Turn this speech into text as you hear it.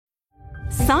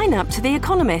Sign up to The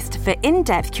Economist for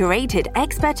in-depth curated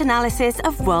expert analysis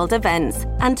of world events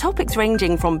and topics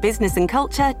ranging from business and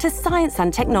culture to science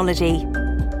and technology.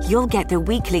 You'll get the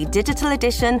weekly digital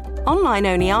edition,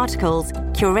 online-only articles,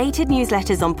 curated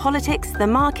newsletters on politics, the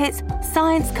markets,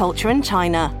 science, culture and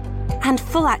China, and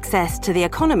full access to The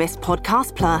Economist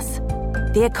Podcast Plus.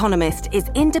 The Economist is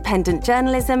independent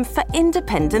journalism for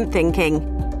independent thinking.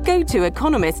 Go to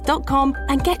economist.com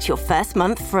and get your first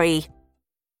month free.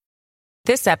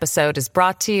 This episode is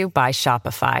brought to you by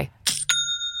Shopify.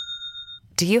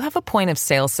 Do you have a point of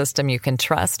sale system you can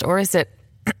trust, or is it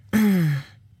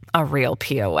a real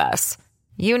POS?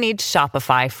 You need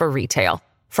Shopify for retail.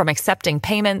 From accepting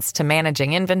payments to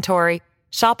managing inventory,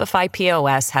 Shopify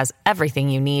POS has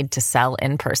everything you need to sell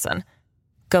in person.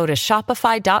 Go to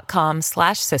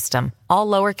shopify.com/system, all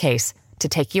lowercase, to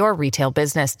take your retail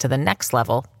business to the next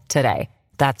level today.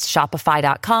 That's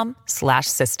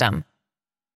shopify.com/system.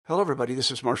 Hello, everybody.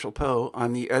 This is Marshall Poe.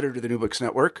 I'm the editor of the New Books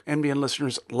Network. NBN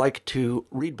listeners like to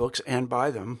read books and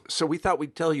buy them. So we thought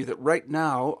we'd tell you that right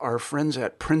now, our friends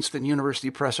at Princeton University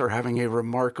Press are having a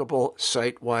remarkable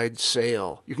site-wide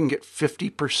sale. You can get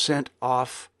 50%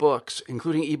 off books,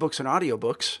 including ebooks and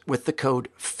audiobooks, with the code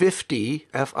 50,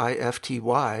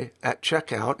 F-I-F-T-Y, at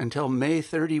checkout until May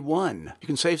 31. You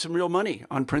can save some real money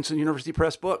on Princeton University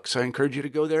Press books. I encourage you to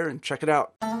go there and check it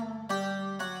out.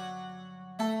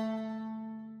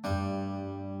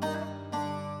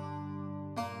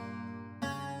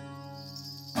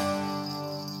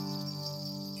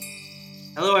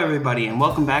 Hello, everybody, and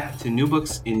welcome back to New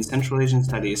Books in Central Asian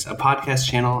Studies, a podcast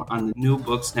channel on the New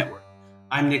Books Network.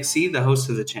 I'm Nick C., the host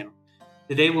of the channel.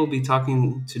 Today, we'll be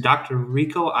talking to Dr.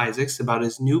 Rico Isaacs about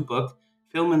his new book,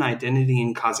 Film and Identity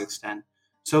in Kazakhstan,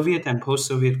 Soviet and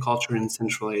Post-Soviet Culture in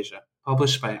Central Asia,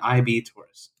 published by IB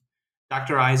Tauris.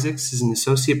 Dr. Isaacs is an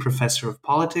associate professor of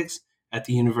politics at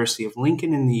the University of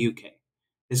Lincoln in the UK.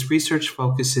 His research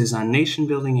focuses on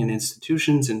nation-building and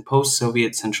institutions in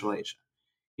post-Soviet Central Asia.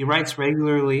 He writes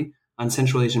regularly on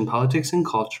Central Asian politics and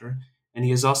culture, and he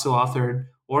has also authored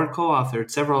or co-authored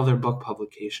several other book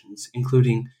publications,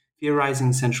 including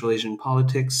Theorizing Central Asian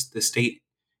Politics, The State,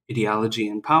 Ideology,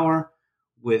 and Power,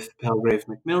 with Palgrave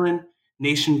Macmillan,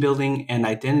 Nation Building and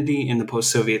Identity in the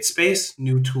Post-Soviet Space,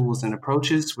 New Tools and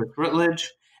Approaches, with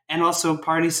Routledge, and also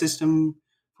Party System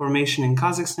Formation in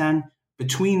Kazakhstan,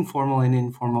 Between Formal and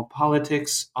Informal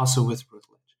Politics, also with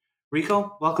Routledge.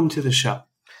 Rico, welcome to the show.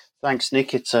 Thanks,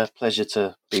 Nick. It's a pleasure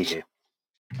to be here.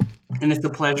 And it's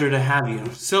a pleasure to have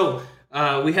you. So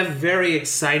we have a very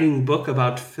exciting book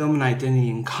about film and identity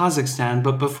in Kazakhstan.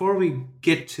 But before we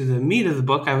get to the meat of the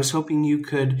book, I was hoping you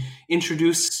could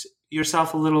introduce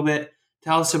yourself a little bit.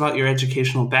 Tell us about your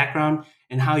educational background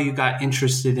and how you got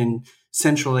interested in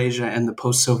Central Asia and the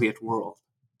post-Soviet world.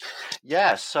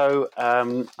 Yeah, so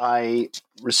I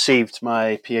received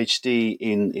my PhD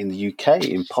in the UK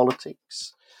in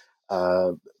politics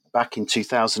back in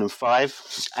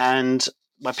 2005, and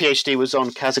my PhD was on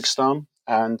Kazakhstan,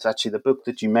 and actually the book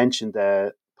that you mentioned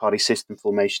there, Party System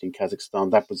Formation in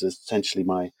Kazakhstan, that was essentially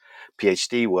my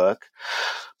PhD work.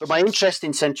 But my interest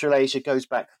in Central Asia goes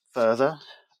back further.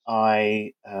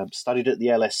 I studied at the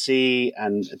LSE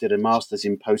and did a master's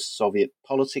in post-Soviet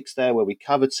politics there, where we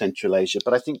covered Central Asia.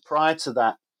 But I think prior to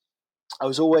that, I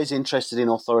was always interested in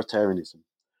authoritarianism.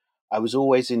 I was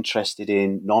always interested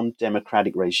in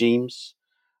non-democratic regimes,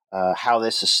 how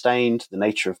they're sustained, the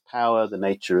nature of power, the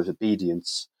nature of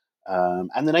obedience,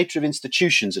 and the nature of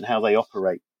institutions and how they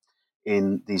operate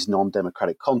in these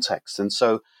non-democratic contexts. And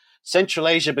so Central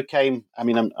Asia became,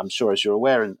 I'm sure as you're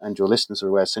aware and your listeners are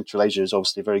aware, Central Asia is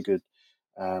obviously a very good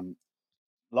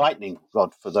lightning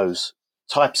rod for those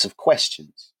types of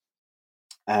questions.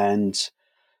 And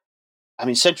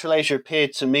Central Asia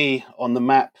appeared to me on the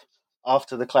map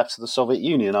after the collapse of the Soviet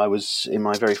Union. I was in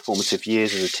my very formative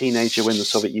years as a teenager when the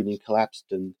Soviet Union collapsed,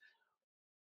 and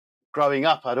growing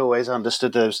up, I'd always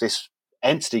understood there was this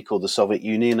entity called the Soviet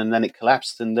Union, and then it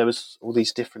collapsed, and there was all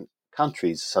these different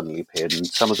countries suddenly appeared, and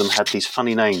some of them had these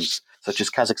funny names, such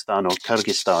as Kazakhstan or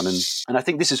Kyrgyzstan, and I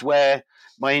think this is where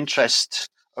my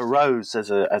interest arose as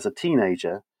a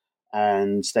teenager,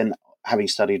 and then having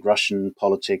studied Russian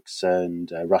politics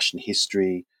and Russian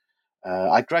history,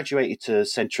 I graduated to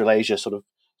Central Asia sort of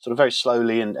very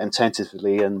slowly and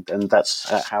tentatively, and that's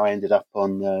how I ended up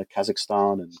on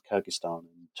Kazakhstan and Kyrgyzstan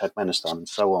and Turkmenistan and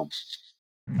so on.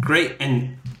 Great.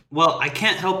 And, well, I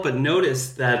can't help but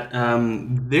notice that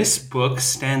this book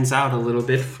stands out a little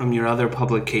bit from your other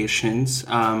publications,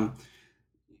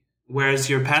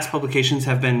 whereas your past publications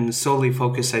have been solely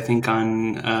focused, I think,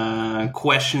 on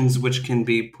questions which can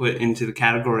be put into the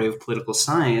category of political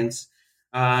science.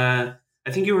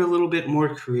 I think you were a little bit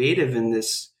more creative in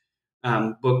this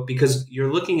book because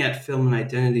you're looking at film and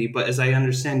identity, but as I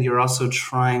understand, you're also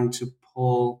trying to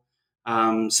pull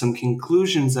some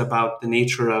conclusions about the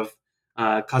nature of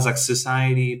Kazakh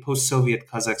society, post-Soviet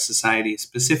Kazakh society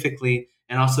specifically,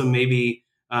 and also maybe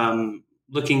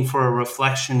looking for a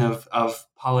reflection of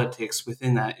politics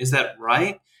within that. Is that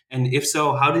right? And if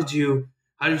so, how did you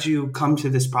come to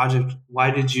this project? Why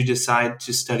did you decide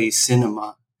to study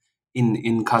cinema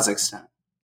in Kazakhstan?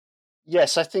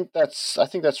 Yes, I think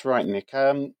that's right, Nick.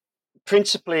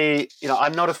 Principally,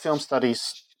 I'm not a film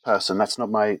studies person. That's not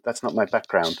my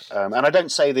background, and I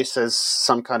don't say this as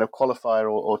some kind of qualifier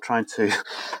or trying to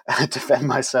defend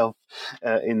myself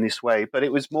in this way. But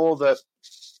it was more that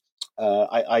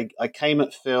I came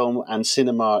at film and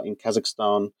cinema in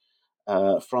Kazakhstan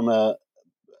from a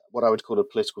what I would call a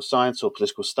political science or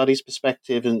political studies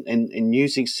perspective, and in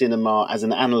using cinema as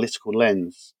an analytical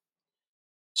lens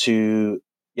to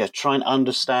try and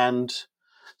understand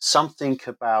something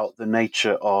about the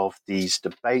nature of these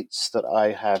debates that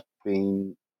I have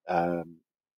been um,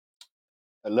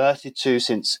 alerted to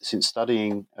since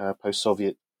studying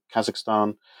post-Soviet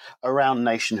Kazakhstan around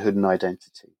nationhood and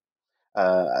identity.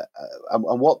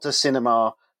 And what does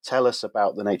cinema tell us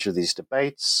about the nature of these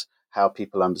debates? How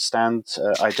people understand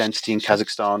identity in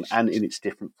Kazakhstan and in its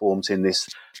different forms in this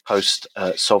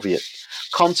post-Soviet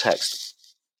context.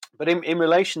 But in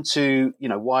relation to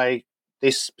why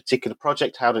this particular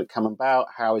project, how did it come about?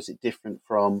 How is it different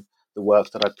from the work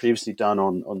that I'd previously done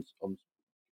on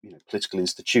political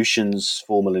institutions,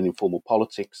 formal and informal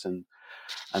politics, and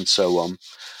so on?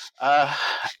 Uh,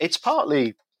 it's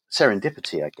partly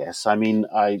serendipity, I guess. I mean,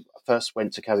 I first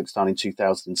went to Kazakhstan in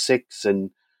 2006 and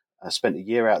spent a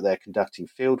year out there conducting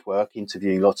field work,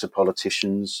 interviewing lots of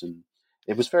politicians, and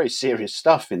it was very serious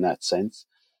stuff in that sense.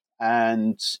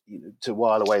 And to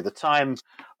while away the time,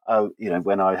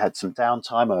 when I had some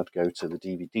downtime, I'd go to the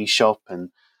DVD shop, and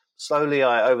slowly,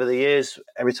 over the years,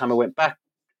 every time I went back,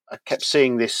 I kept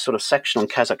seeing this sort of section on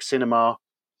Kazakh cinema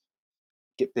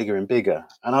get bigger and bigger,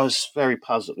 and I was very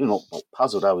puzzled. Not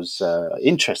puzzled. I was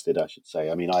interested, I should say.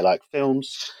 I mean, I like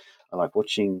films. I like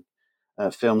watching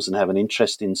films and have an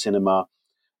interest in cinema.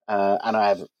 At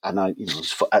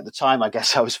the time, I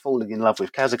guess I was falling in love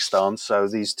with Kazakhstan. So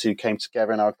these two came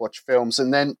together, and I would watch films.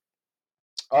 And then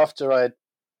after I had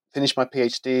finished my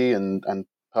PhD and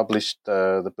published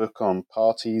the book on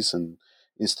parties and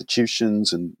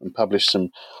institutions and published some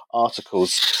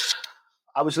articles,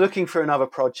 I was looking for another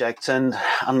project, and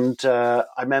I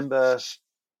remember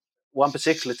one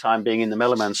particular time being in the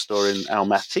Melaman store in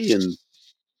Almaty and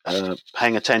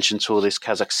paying attention to all this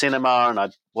Kazakh cinema, and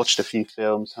I'd watched a few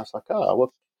films. I was like, oh,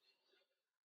 what?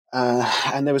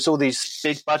 And there was all these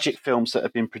big budget films that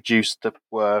had been produced that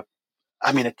were,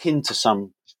 I mean, akin to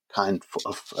some kind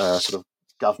of sort of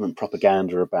government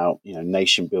propaganda about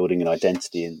nation building and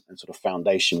identity and sort of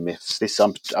foundation myths. This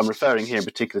I'm referring here in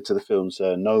particular to the films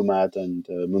Nomad and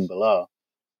Mumbala.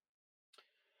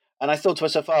 And I thought to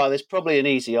myself, there's probably an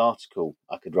easy article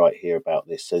I could write here about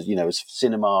this. As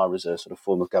cinema as a sort of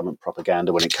form of government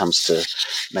propaganda when it comes to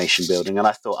nation building. And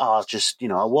I thought, I'll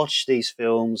watch these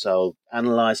films, I'll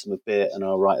analyze them a bit, and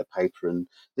I'll write a paper. And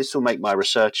this will make my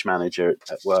research manager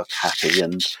at work happy.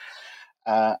 And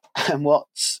what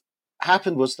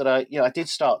happened was that I did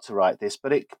start to write this,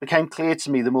 but it became clear to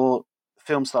me the more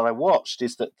films that I watched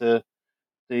is that the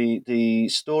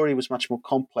story was much more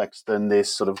complex than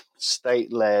this sort of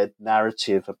state-led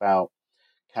narrative about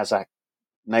Kazakh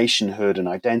nationhood and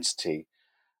identity,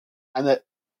 and that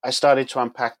I started to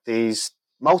unpack these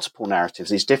multiple narratives,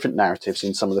 these different narratives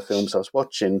in some of the films I was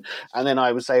watching, and then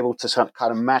I was able to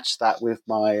kind of match that with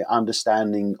my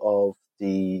understanding of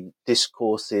the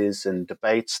discourses and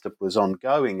debates that was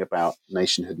ongoing about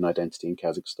nationhood and identity in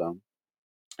Kazakhstan.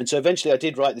 And so eventually I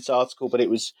did write this article, but it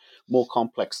was more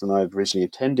complex than I originally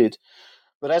intended.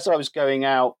 But as I was going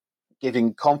out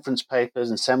giving conference papers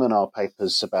and seminar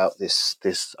papers about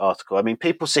this article, I mean,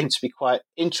 people seemed to be quite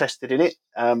interested in it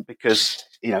because,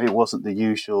 it wasn't the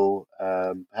usual,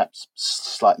 perhaps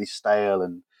slightly stale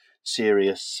and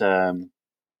serious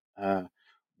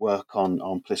work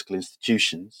on political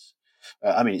institutions.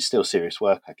 I mean, it's still serious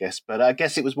work, I guess, but I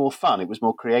guess it was more fun. It was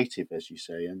more creative, as you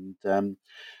say. And when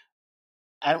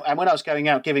I was going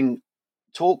out giving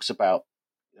talks about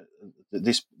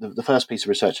the first piece of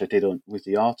research I did with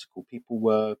the article, people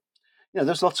were,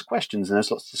 there's lots of questions and there's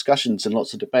lots of discussions and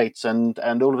lots of debates. And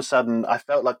all of a sudden, I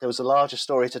felt like there was a larger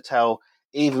story to tell,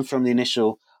 even from the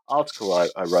initial article I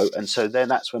wrote. And so then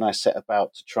that's when I set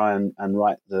about to try and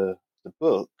write the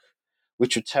book,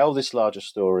 which would tell this larger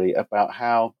story about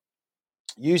how,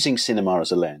 using cinema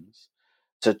as a lens,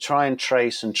 to try and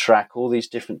trace and track all these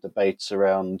different debates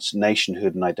around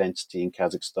nationhood and identity in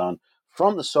Kazakhstan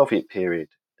from the Soviet period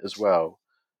as well,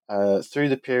 through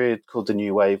the period called the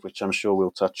New Wave, which I'm sure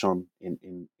we'll touch on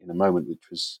in a moment, which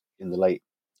was in the late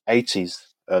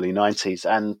 80s, early 90s,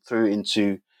 and through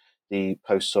into the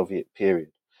post-Soviet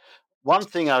period. One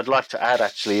thing I'd like to add,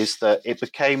 actually, is that it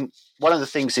became one of the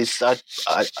things is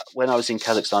when I was in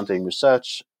Kazakhstan doing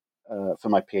research for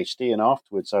my PhD, and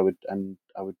afterwards I would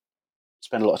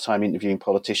spend a lot of time interviewing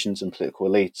politicians and political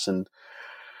elites, and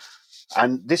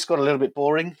this got a little bit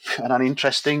boring and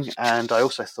uninteresting. And I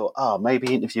also thought,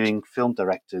 maybe interviewing film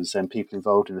directors and people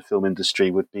involved in the film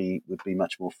industry would be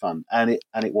much more fun, and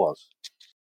it was.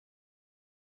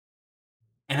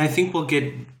 And I think we'll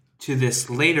get to this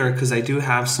later because I do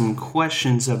have some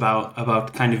questions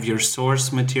about kind of your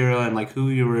source material and like who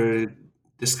you were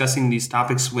discussing these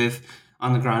topics with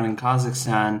on the ground in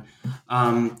Kazakhstan.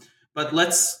 But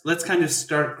let's kind of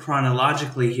start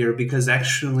chronologically here, because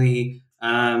actually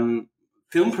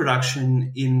film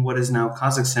production in what is now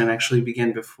Kazakhstan actually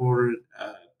began before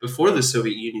the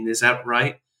Soviet Union. Is that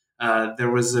right?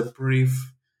 There was a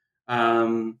brief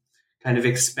kind of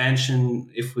expansion,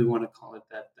 if we want to call it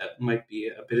that. That might be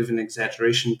a bit of an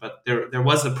exaggeration, but there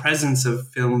was a presence of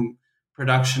film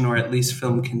production, or at least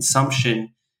film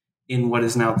consumption, in what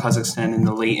is now Kazakhstan in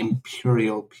the late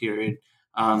imperial period.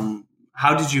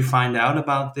 How did you find out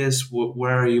about this?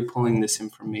 Where are you pulling this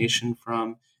information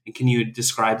from? And can you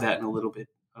describe that in a little bit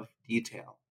of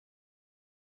detail?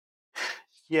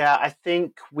 Yeah, I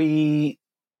think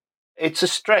it's a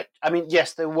stretch. I mean,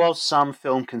 yes, there was some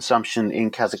film consumption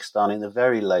in Kazakhstan in the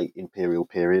very late imperial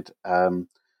period. The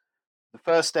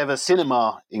first ever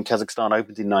cinema in Kazakhstan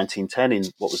opened in 1910 in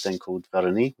what was then called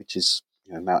Varani, which is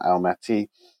now Almaty.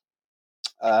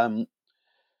 But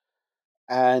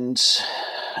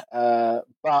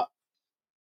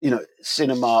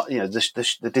cinema,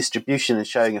 the distribution and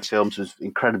showing of films was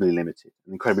incredibly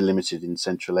limited in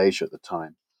Central Asia at the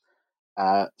time.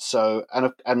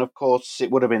 And of course, it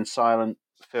would have been silent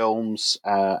films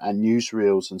and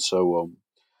newsreels and so on.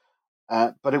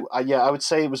 But I would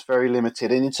say it was very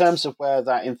limited. And in terms of where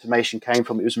that information came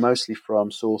from, it was mostly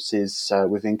from sources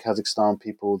within Kazakhstan,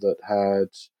 people that had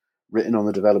written on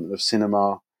the development of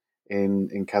cinema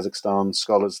in Kazakhstan,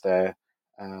 scholars there,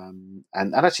 and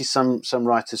actually some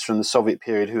writers from the Soviet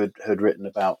period who had written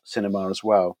about cinema as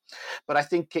well. But I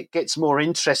think it gets more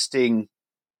interesting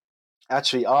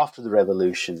actually after the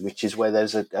revolution, which is where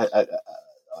there's the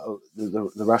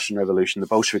Russian Revolution, the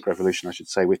Bolshevik Revolution, I should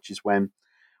say, which is when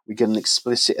we get an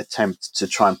explicit attempt to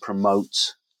try and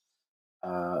promote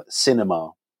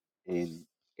cinema in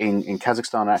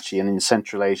Kazakhstan, actually, and in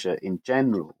Central Asia in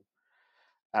general,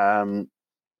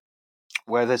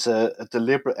 where there's a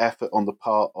deliberate effort on the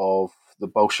part of the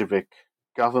Bolshevik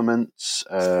government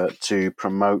to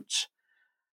promote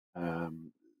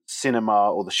cinema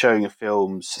or the showing of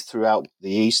films throughout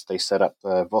the East. They set up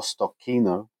Vostok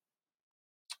Kino,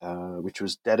 which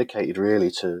was dedicated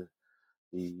really to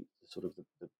the sort of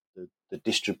the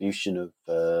distribution of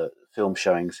film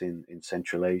showings in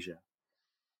Central Asia.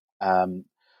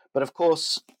 But of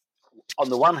course, on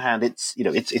the one hand,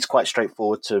 it's quite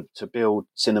straightforward to build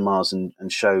cinemas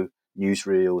and show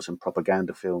newsreels and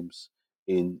propaganda films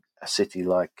in a city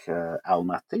like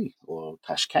Almaty or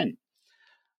Tashkent.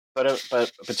 But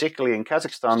particularly in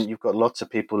Kazakhstan, you've got lots of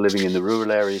people living in the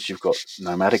rural areas. You've got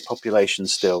nomadic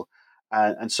populations still.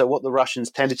 And so what the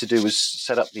Russians tended to do was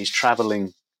set up these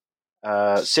traveling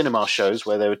cinema shows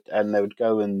where they would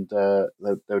go and they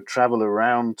would travel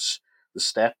around the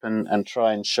steppe and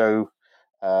try and show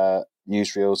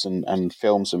newsreels and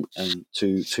films and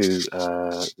to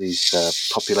these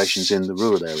populations in the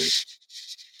rural areas.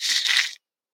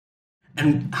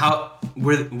 And how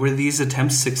were these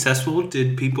attempts successful?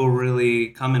 Did people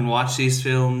really come and watch these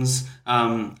films?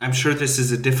 I'm sure this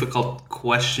is a difficult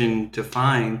question to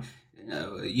find.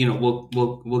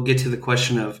 We'll get to the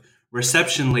question of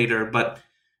reception later, but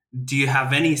do you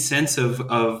have any sense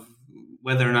of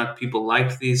whether or not people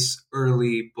liked these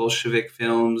early Bolshevik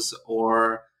films,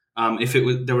 or if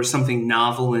there was something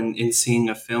novel in seeing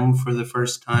a film for the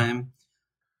first time?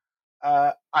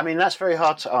 I mean, that's very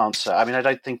hard to answer. I mean, I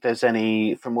don't think there's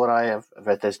any, from what I have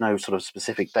read, there's no sort of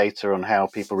specific data on how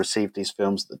people received these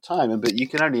films at the time. But you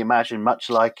can only imagine, much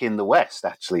like in the West,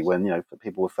 actually, when,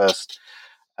 people were first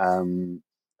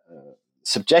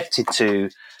subjected to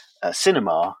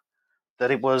cinema,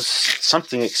 that it was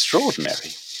something extraordinary.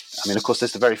 I mean, of course,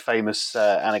 there's the very famous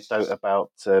anecdote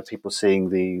about people seeing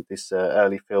this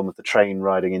early film of the train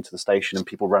riding into the station and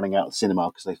people running out of the cinema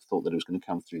because they thought that it was going to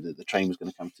come through the train was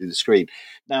going to come through the screen.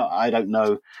 Now, I don't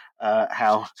know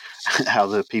how how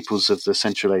the peoples of the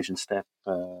Central Asian steppe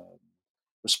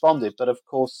responded, but of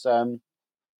course,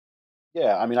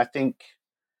 yeah. I mean, I think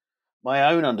my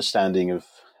own understanding of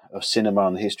cinema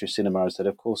and the history of cinema is that,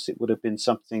 of course, it would have been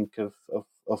something of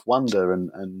wonder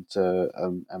and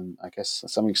I guess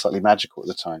something slightly magical at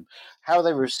the time. How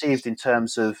they were received in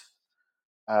terms of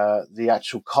the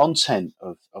actual content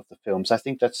of the films, I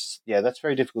think that's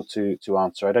very difficult to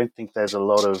answer. I don't think there's a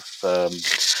lot of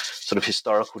sort of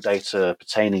historical data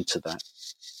pertaining to that.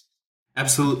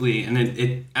 Absolutely, and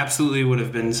it absolutely would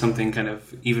have been something kind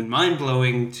of even mind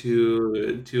blowing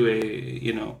to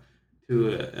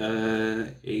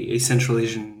a Central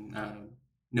Asian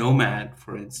nomad,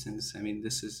 for instance. I mean,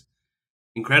 this is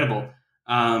incredible.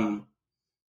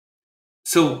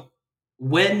 So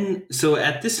so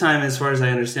at this time, as far as I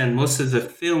understand, most of the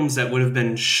films that would have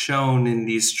been shown in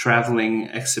these traveling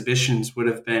exhibitions would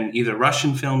have been either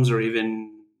Russian films or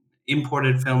even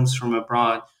imported films from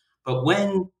abroad. But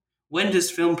when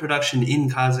does film production in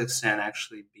Kazakhstan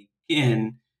actually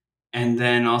begin? And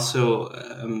then also,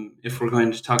 if we're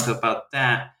going to talk about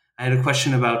that, I had a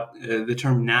question about the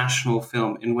term national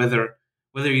film and whether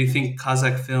you think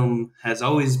Kazakh film has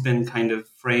always been kind of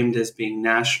framed as being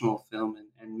national film,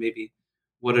 and maybe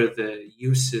what are the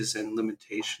uses and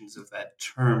limitations of that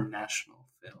term national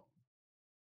film?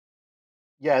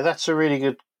 Yeah, that's a really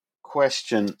good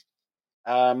question.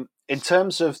 In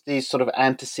terms of these sort of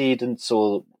antecedents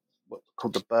or what's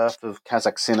called the birth of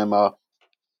Kazakh cinema,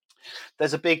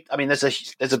 there's a big, I mean, there's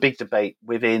a big debate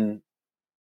within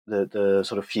the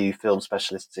sort of few film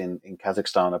specialists in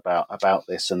Kazakhstan about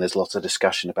this, and there's lots of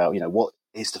discussion about what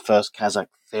is the first Kazakh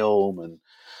film, and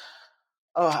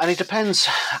it depends.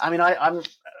 I mean, I'm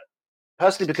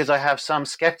personally, because I have some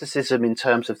skepticism in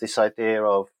terms of this idea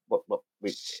of what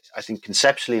we, I think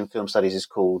conceptually in film studies is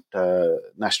called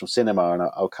national cinema, and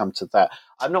I'll come to that.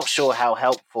 I'm not sure how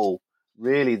helpful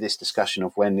really this discussion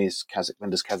of when does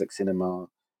Kazakh cinema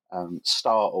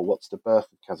start, or what's the birth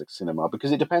of Kazakh cinema,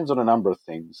 because it depends on a number of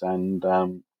things. And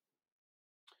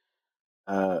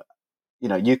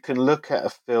you can look at a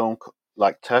film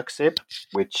like Turksib,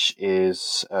 which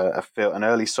is an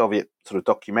early Soviet sort of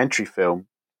documentary film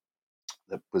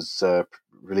that was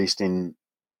released in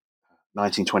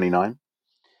 1929,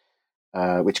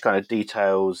 which kind of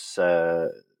details.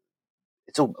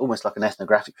 It's almost like an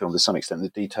ethnographic film to some extent.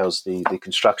 That details the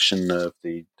construction of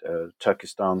the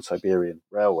Turkestan-Siberian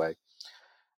Railway,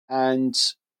 and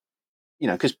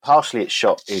because partially it's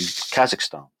shot in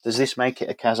Kazakhstan. Does this make it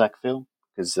a Kazakh film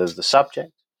because of the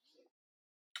subject?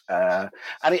 And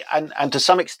to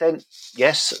some extent,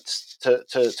 yes.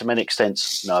 To many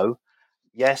extents, no.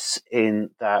 Yes,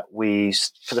 in that we,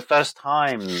 for the first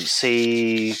time,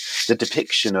 see the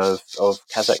depiction of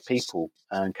Kazakh people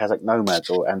and Kazakh nomads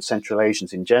and Central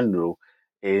Asians in general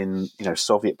in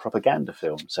Soviet propaganda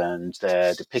films, and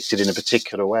they're depicted in a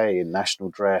particular way in national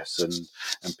dress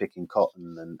and picking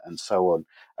cotton and so on.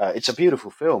 It's a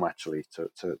beautiful film actually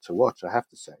to watch, I have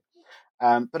to say.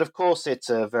 But of course, it's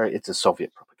a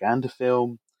Soviet propaganda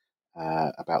film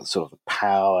about sort of the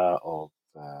power of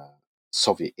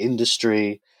Soviet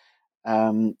industry,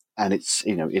 and it's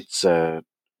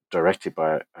directed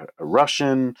by a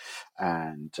Russian,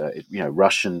 and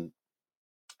Russian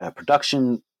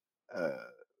production.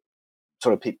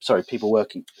 The people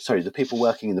working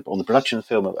on the production of the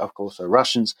film, of course, are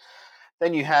Russians.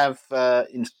 Then you have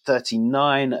in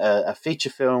 '39 a feature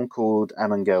film called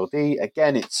Amangeldi.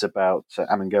 Again, it's about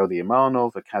Amangeldi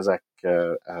Imanov, a Kazakh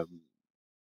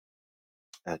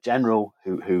general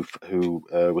who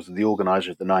was the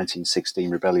organizer of the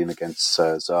 1916 rebellion against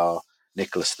Tsar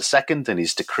Nicholas II and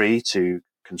his decree to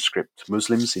conscript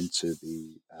Muslims into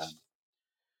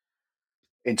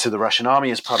the Russian army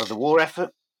as part of the war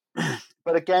effort.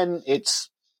 But again,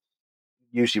 it's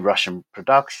usually Russian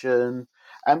production,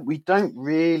 and we don't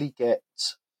really get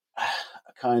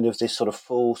a kind of this sort of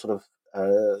full sort of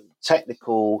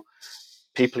technical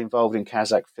people involved in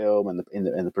Kazakh film and in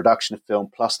the production of film,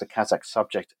 plus the Kazakh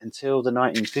subject, until the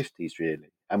 1950s,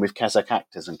 really, and with Kazakh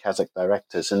actors and Kazakh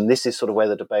directors. And this is sort of where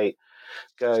the debate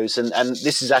goes. And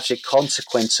this is actually a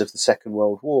consequence of the Second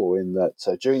World War, in that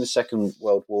during the Second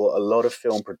World War, a lot of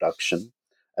film production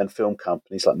and film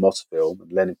companies like Mosfilm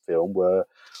and Lenin Film were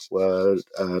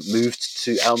moved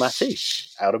to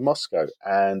Almaty out of Moscow,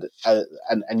 and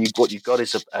what you've got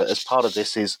is as part of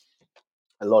this is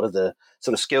a lot of the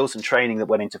sort of skills and training that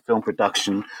went into film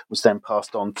production was then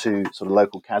passed on to sort of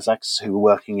local Kazakhs who were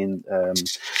working in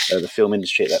the film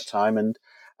industry at that time. And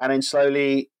then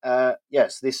slowly,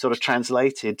 this sort of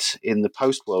translated in the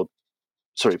post-war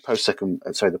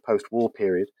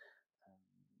period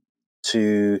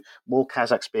to more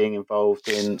Kazakhs being involved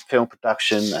in film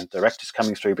production and directors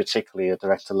coming through, particularly a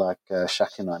director like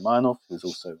Shakin Aymanov, who's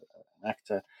also an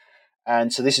actor.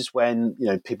 And so this is when,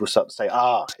 people start to say,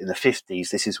 in the 50s,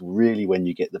 this is really when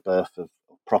you get the birth of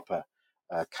proper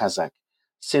Kazakh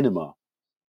cinema.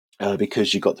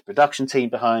 Because you've got the production team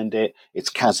behind it, it's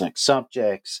Kazakh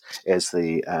subjects, it's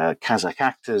the Kazakh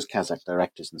actors, Kazakh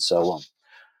directors, and so on.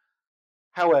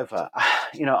 However,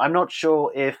 I'm not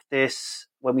sure if this,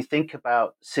 when we think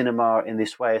about cinema in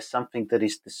this way as something that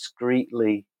is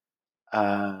discreetly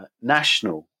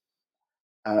national,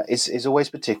 is always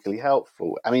particularly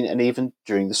helpful. I mean, and even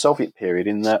during the Soviet period,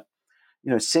 in that,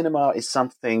 cinema is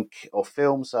something, or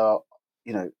films are,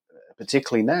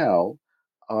 particularly now,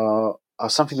 are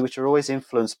something which are always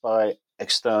influenced by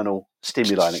external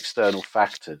stimuli and external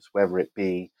factors, whether it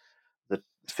be the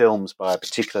films by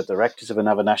particular directors of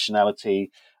another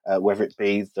nationality, whether it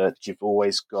be that you've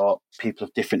always got people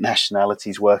of different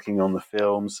nationalities working on the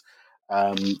films.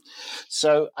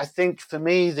 So I think for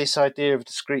me, this idea of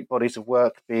discrete bodies of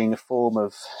work being a form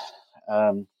of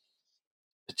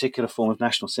particular form of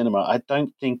national cinema, I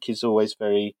don't think is always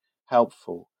very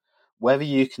helpful. Whether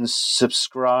you can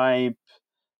subscribe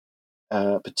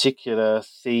particular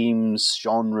themes,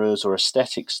 genres, or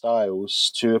aesthetic styles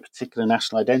to a particular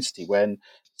national identity, when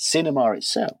cinema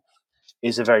itself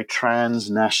is a very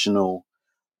transnational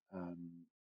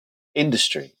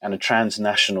industry and a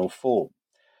transnational form.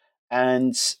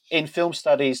 And in film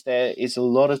studies, there is a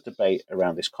lot of debate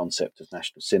around this concept of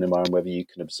national cinema and whether you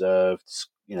can observe,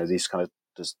 these kind of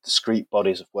discrete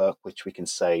bodies of work, which we can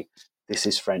say, this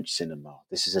is French cinema,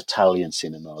 this is Italian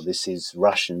cinema, this is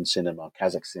Russian cinema,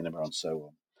 Kazakh cinema, and so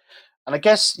on. And I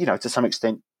guess, to some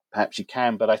extent, perhaps you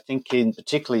can, but I think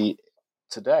particularly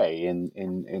today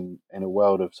in a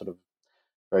world of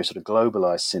very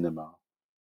globalized cinema,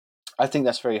 I think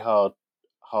that's very hard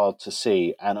to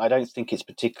see, and I don't think it's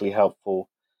particularly helpful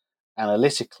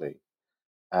analytically.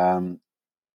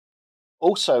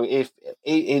 Also, if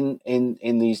in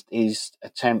these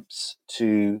attempts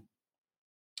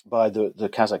by the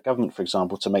Kazakh government, for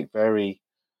example, to make very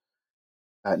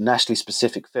nationally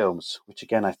specific films, which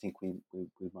again I think we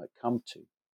might come to,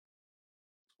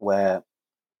 where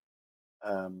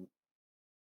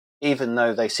even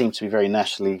though they seem to be very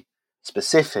nationally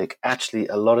specific, actually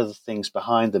a lot of the things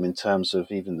behind them in terms of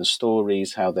even the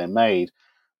stories, how they're made,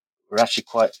 were actually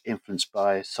quite influenced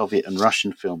by Soviet and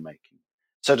Russian filmmaking.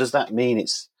 So does that mean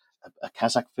it's a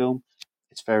Kazakh film?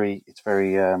 It's very.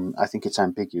 I think it's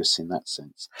ambiguous in that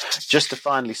sense. Just to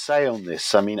finally say on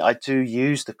this, I mean, I do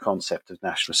use the concept of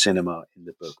national cinema in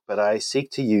the book, but I seek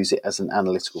to use it as an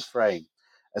analytical frame,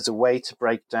 as a way to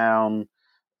break down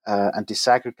and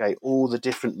disaggregate all the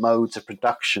different modes of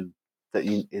production that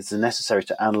is necessary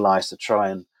to analyze, to try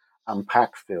and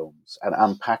unpack films and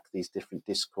unpack these different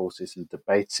discourses and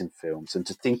debates in films, and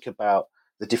to think about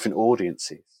the different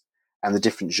audiences and the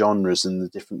different genres and the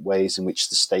different ways in which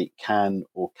the state can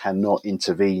or cannot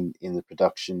intervene in the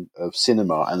production of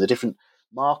cinema, and the different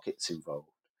markets involved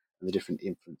and the different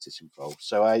influences involved.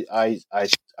 So I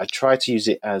try to use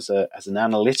it as an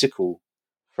analytical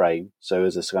frame, so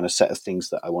as a kind of set of things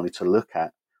that I wanted to look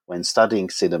at when studying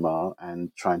cinema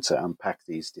and trying to unpack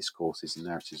these discourses and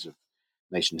narratives of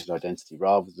nationhood identity,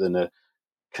 rather than a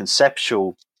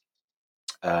conceptual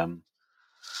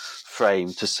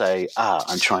frame to say,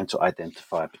 I'm trying to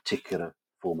identify a particular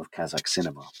form of Kazakh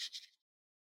cinema.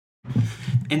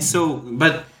 And so,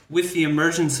 but with the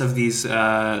emergence of these,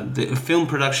 the film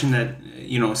production that,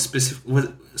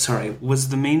 was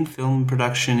the main film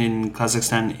production in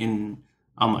Kazakhstan in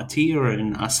Almaty or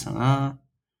in Astana?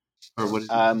 Or what?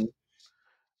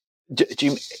 Do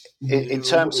you, in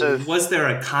terms of... Was there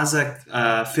a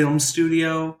Kazakh film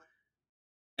studio?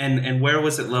 And where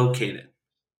was it located?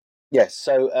 Yes,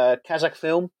 so Kazakh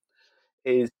Film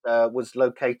was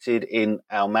located in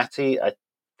Almaty. I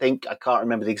can't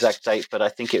remember the exact date, but I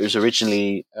think it was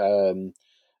originally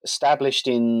established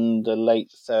in the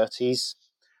late 30s,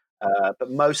 but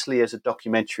mostly as a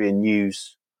documentary and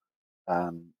news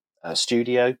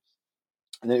studio.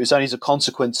 And it was only as a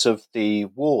consequence of the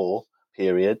war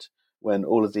period, when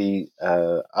all of the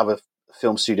other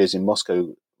film studios in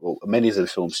Moscow, or many of the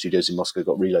film studios in Moscow,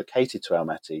 got relocated to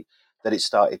Almaty, that it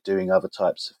started doing other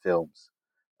types of films,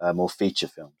 more feature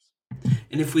films.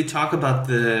 And if we talk about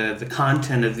the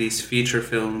content of these feature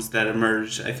films that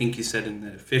emerged, I think you said in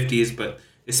the 50s, but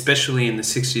especially in the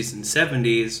 60s and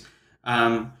 70s,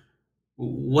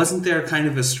 wasn't there kind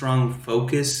of a strong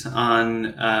focus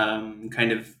on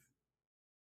kind of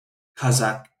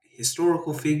Kazakh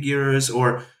historical figures,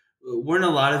 or weren't a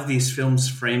lot of these films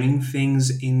framing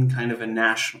things in kind of a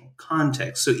national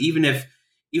context? So even if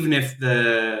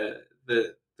the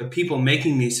people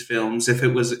making these films, if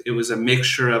it was a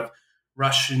mixture of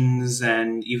Russians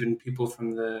and even people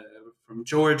from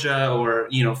Georgia, or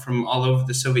from all over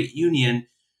the Soviet Union,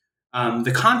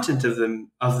 the content of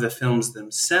the films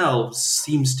themselves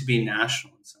seems to be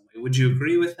national in some way. Would you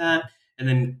agree with that? And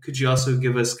then could you also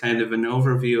give us kind of an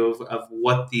overview of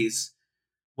what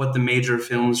the major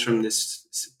films from this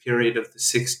period of the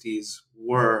 60s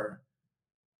were,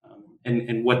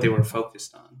 and what they were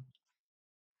focused on?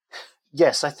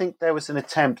 Yes, I think there was an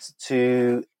attempt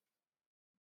to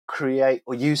create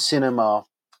or use cinema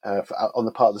on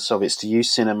the part of the Soviets to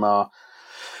use cinema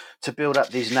to build up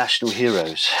these national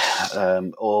heroes,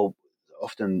 or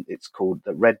often it's called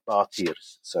the Red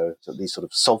Bartiers, so these sort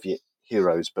of Soviet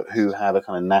heroes, but who have a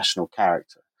kind of national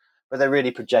character. But they're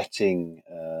really projecting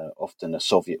often a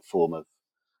Soviet form of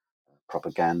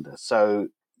propaganda. So,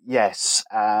 yes,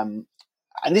 and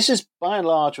this is by and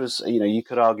large was, you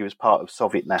could argue as part of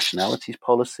Soviet nationalities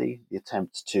policy, the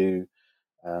attempt to,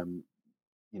 you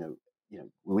know,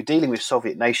 we're dealing with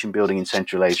Soviet nation building in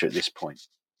Central Asia at this point,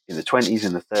 in the 20s,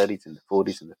 in the 30s, in the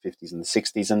 40s, in the 50s, and the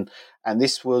 60s,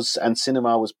 and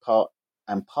cinema was part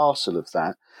and parcel of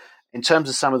that. In terms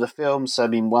of some of the films, I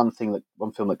mean, one film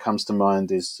that comes to mind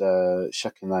is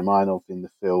Shakin Naimanov in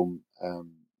the film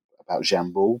about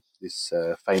Jambul, this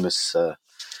famous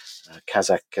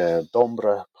Kazakh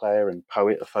dombra player and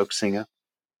poet, a folk singer,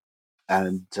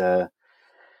 and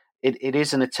it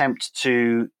is an attempt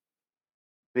to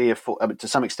be to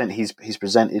some extent he's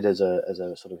presented as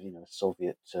a sort of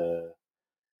Soviet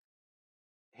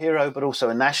hero, but also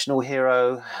a national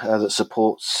hero that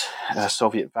supports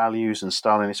Soviet values and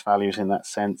Stalinist values in that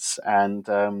sense. And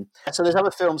so there's other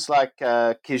films like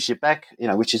Kizhebek,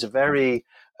 which is a very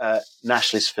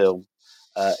nationalist film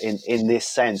in this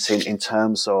sense, in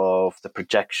terms of the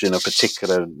projection of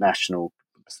particular national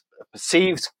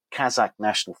perceived Kazakh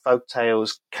national folk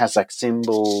tales, Kazakh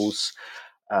symbols,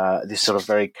 this sort of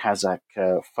very Kazakh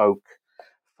folk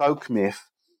myth.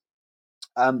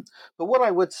 But what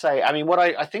I would say, I mean, what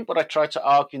I try to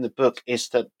argue in the book is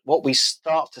that what we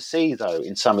start to see, though,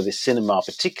 in some of this cinema,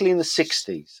 particularly in the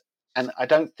 60s, and I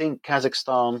don't think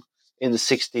Kazakhstan in the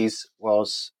 60s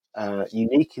was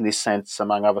unique in this sense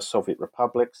among other Soviet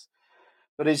republics,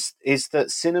 but is that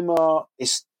cinema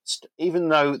is, even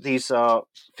though these are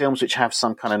films which have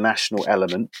some kind of national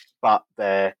element, but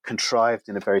they're contrived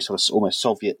in a very sort of almost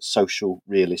Soviet social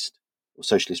realist or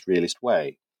socialist realist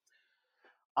way,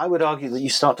 I would argue that you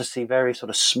start to see very sort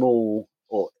of small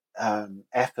or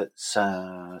efforts,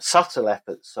 subtle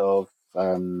efforts of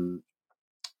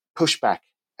pushback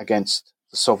against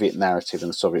the Soviet narrative and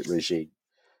the Soviet regime,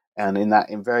 and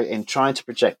in trying to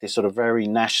project this sort of very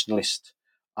nationalist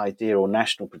idea or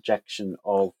national projection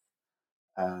of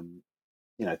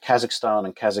Kazakhstan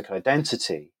and Kazakh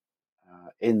identity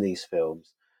in these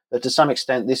films, that to some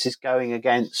extent this is going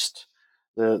against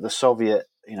the Soviet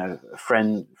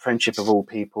friendship of all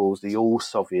peoples, the all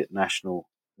Soviet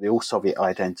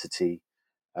identity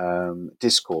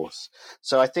discourse.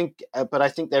 So I think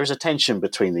there is a tension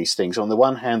between these things. On the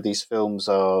one hand, these films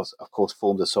are, of course,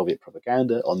 forms of Soviet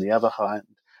propaganda. On the other hand,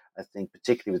 I think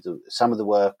particularly with some of the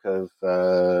work of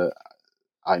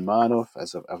Aymanov,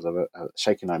 as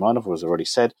Shakin Aymanov was already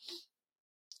said,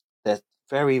 they're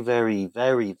very, very,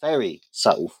 very, very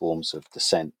subtle forms of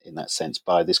dissent in that sense,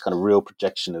 by this kind of real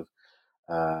projection of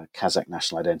Kazakh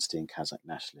national identity and Kazakh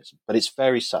nationalism. But it's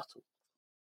very subtle.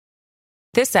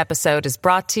 This episode is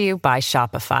brought to you by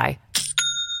Shopify.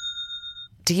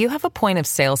 Do you have a point of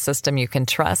sale system you can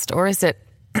trust, or is it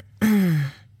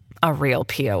a real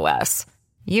POS?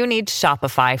 You need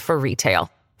Shopify for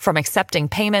retail. From accepting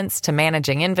payments to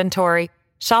managing inventory,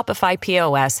 Shopify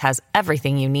POS has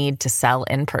everything you need to sell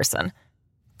in person.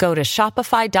 Go to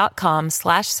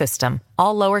shopify.com/system,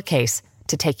 all lowercase,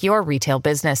 to take your retail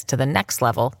business to the next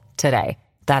level today.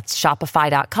 That's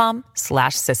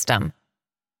shopify.com/system.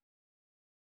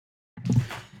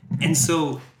 And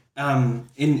so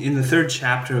in the third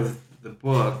chapter of the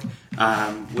book,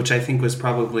 which I think was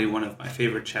probably one of my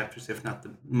favorite chapters, if not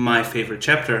my favorite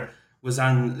chapter, was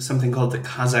on something called the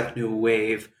Kazakh New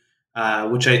Wave,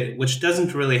 which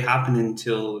doesn't really happen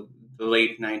until the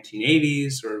late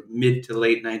 1980s or mid to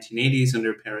late 1980s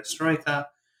under Perestroika.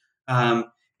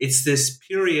 It's this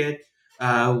period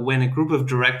when a group of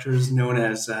directors known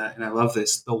as, and I love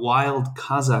this, the Wild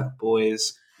Kazakh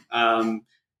Boys,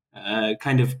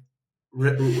 kind of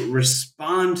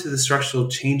respond to the structural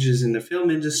changes in the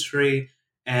film industry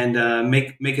and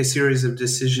make a series of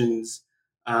decisions.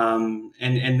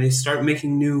 And they start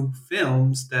making new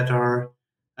films that are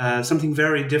something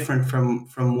very different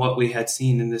from what we had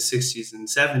seen in the 60s and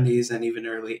 70s and even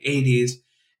early 80s.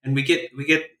 And we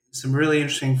get some really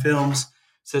interesting films,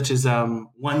 such as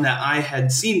one that I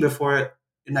had seen before,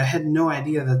 and I had no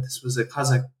idea that this was a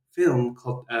Kazakh film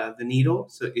called The Needle,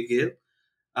 so Igil.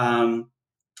 Um,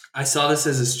 I saw this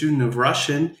as a student of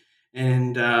Russian,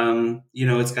 and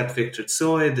it's got Viktor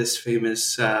Tsoi, this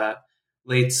famous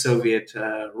late Soviet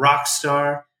rock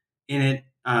star, in it.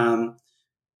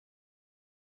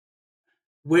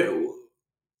 Where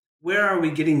where are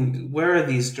we getting? Where are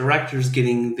these directors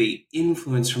getting the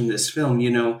influence from this film?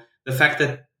 The fact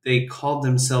that they called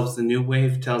themselves the New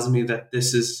Wave tells me that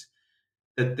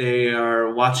that they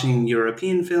are watching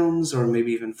European films or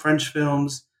maybe even French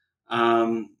films.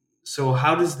 So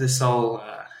how does this all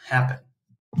happen?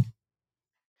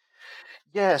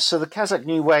 Yeah, so the Kazakh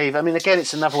New Wave, I mean, again,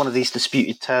 it's another one of these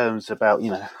disputed terms about,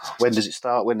 when does it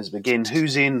start, when does it begin,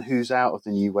 who's in, who's out of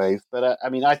the New Wave. But, I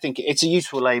mean, I think it's a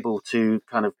useful label to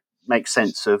kind of make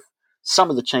sense of some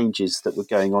of the changes that were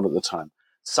going on at the time.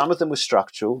 Some of them were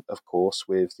structural, of course,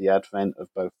 with the advent of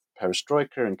both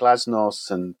perestroika and glasnost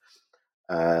and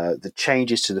the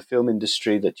changes to the film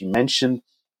industry that you mentioned.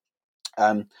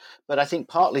 But I think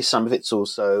partly some of it's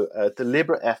also a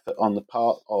deliberate effort on the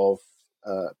part of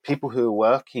people who are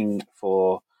working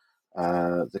for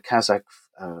the Kazakh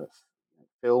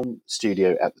film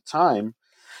studio at the time,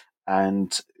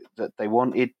 and that they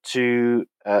wanted to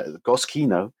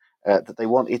Goskino, that they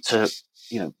wanted to,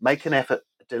 make an effort,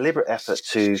 a deliberate effort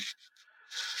to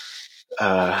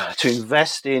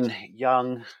invest in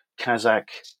young Kazakh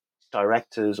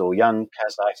directors or young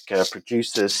Kazakh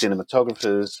producers,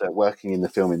 cinematographers working in the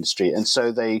film industry. And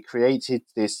so they created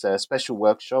this special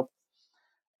workshop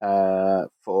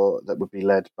that would be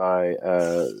led by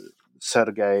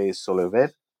Sergei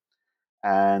Solovyev.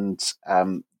 And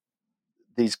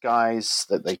these guys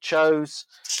that they chose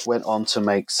went on to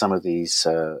make some of these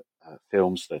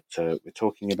films that we're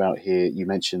talking about here. You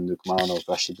mentioned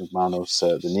Rashid Nugmanov's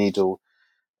The Needle,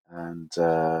 and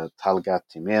Talgat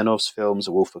Timenov's films,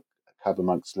 A Wolf of Cub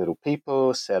Amongst Little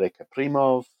People, Sergei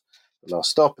Kaprimov, The Last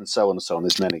Stop, and so on and so on.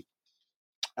 There's many.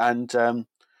 And and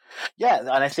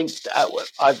I think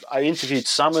I interviewed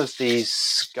some of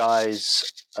these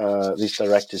guys, these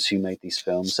directors who made these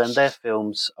films, and their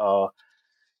films are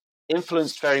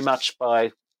influenced very much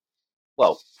by,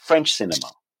 French cinema,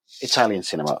 Italian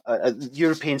cinema,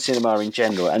 European cinema in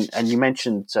general. And you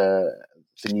mentioned the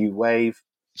New Wave.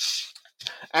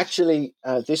 Actually,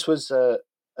 this was a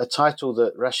title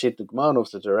that Rashid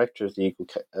Nugmanov, the director of the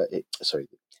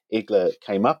Igla,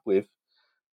 came up with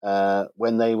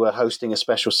when they were hosting a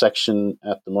special section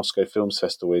at the Moscow Films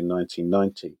Festival in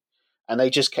 1990. And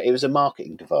it was a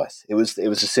marketing device. It was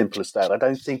as simple as that. I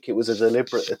don't think it was a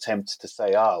deliberate attempt to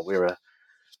say, we're a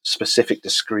specific,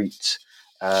 discrete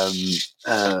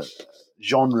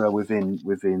genre within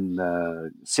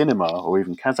cinema or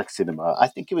even Kazakh cinema. I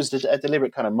think it was a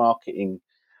deliberate kind of marketing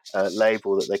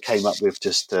label that they came up with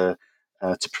just to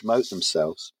promote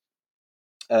themselves.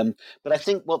 But I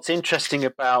think what's interesting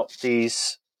about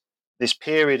this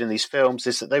period and these films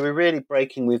is that they were really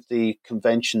breaking with the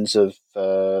conventions of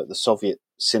the Soviet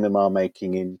cinema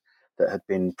making that had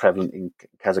been prevalent in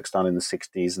Kazakhstan in the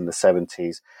 60s and the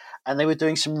 70s. And they were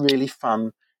doing some really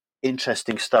fun,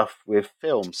 interesting stuff with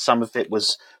films. Some of it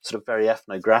was sort of very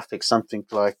ethnographic, something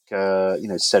like,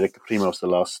 Sergei Kaprimov's The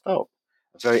Last Stop,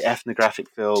 a very ethnographic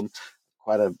film,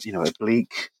 quite a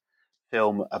bleak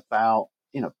film about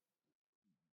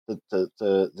the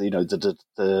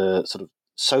sort of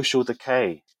social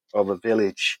decay of a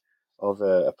village, of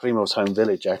a Primov's home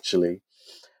village, actually,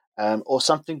 or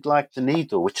something like The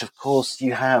Needle, which of course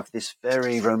you have this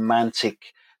very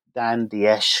romantic,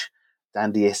 dandy-esque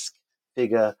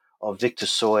figure of Viktor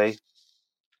Tsoi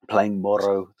playing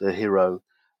Moro, the hero,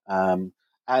 and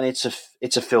it's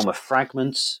a film of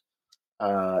fragments.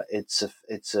 It's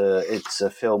a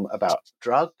film about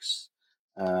drugs.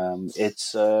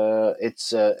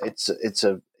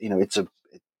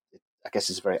 I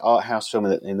guess it's a very art house film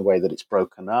in the way that it's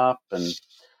broken up, and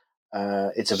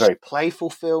it's a very playful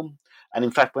film. And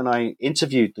in fact, when I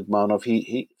interviewed Nugmanov,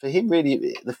 for him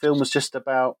really the film was just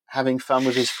about having fun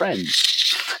with his friends,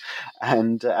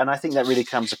 and I think that really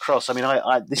comes across. I mean,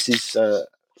 this is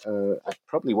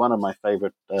probably one of my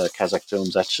favorite Kazakh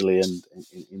films, actually, and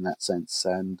in that sense,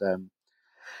 and and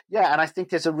I think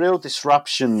there's a real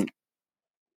disruption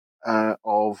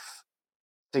of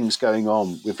things going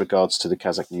on with regards to the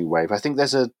Kazakh New Wave. I think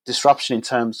there's a disruption in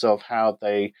terms of how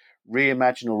they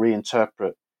reimagine or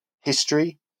reinterpret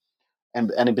history,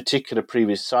 and in particular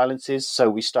previous silences. So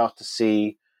we start to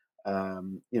see,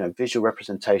 visual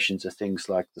representations of things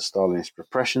like the Stalinist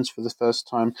repressions for the first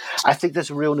time. I think there's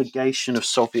a real negation of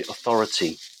Soviet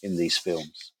authority in these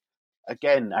films.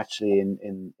 Again, actually,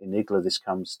 in Igla, this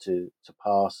comes to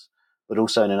pass, but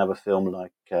also in another film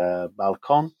like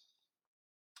Balkon.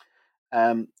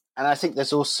 And I think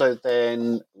there's also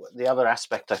then the other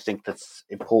aspect I think that's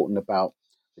important about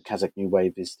the Kazakh New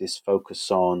Wave is this focus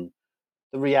on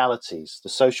the realities, the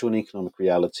social and economic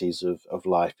realities of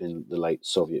life in the late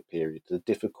Soviet period, the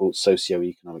difficult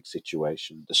socio-economic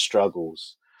situation, the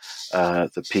struggles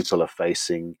that people are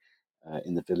facing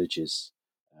in the villages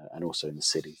and also in the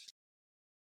cities.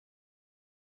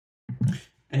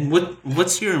 And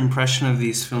what's your impression of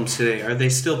these films today? Are they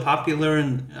still popular?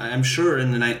 And I'm sure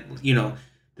in the night,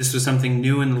 this was something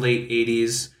new in the late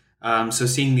 '80s. So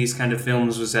seeing these kind of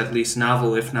films was at least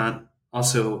novel, if not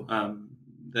also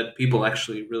that people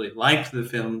actually really liked the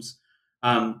films.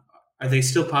 Are they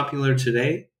still popular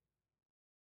today?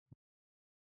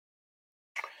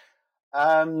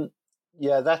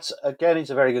 Yeah, that's again, it's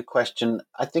a very good question.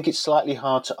 I think it's slightly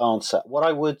hard to answer. What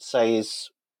I would say is,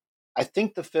 I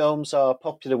think the films are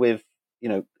popular with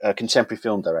contemporary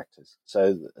film directors.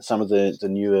 So some of the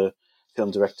newer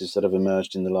film directors that have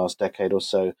emerged in the last decade or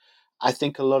so, I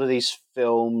think a lot of these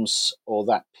films or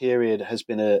that period has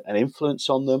been an influence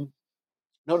on them.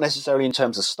 Not necessarily in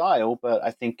terms of style, but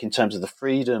I think in terms of the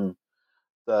freedom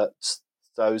that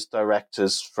those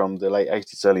directors from the late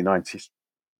 80s, early 90s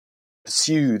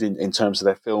pursued in terms of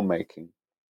their filmmaking.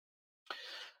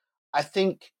 I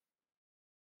think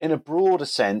in a broader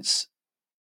sense,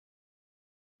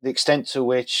 the extent to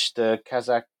which the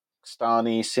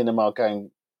Kazakhstani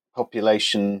cinema-going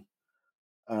population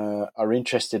are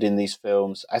interested in these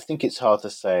films, I think it's hard to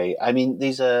say. I mean,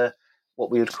 these are what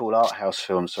we would call art house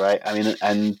films, right? I mean,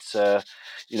 and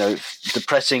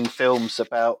depressing films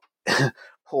about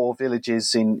poor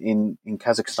villages in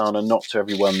Kazakhstan are not to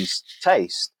everyone's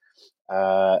taste.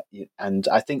 And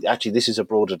I think actually this is a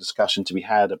broader discussion to be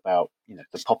had about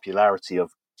the popularity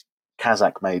of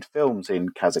Kazakh-made films in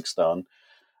Kazakhstan.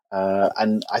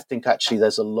 And I think actually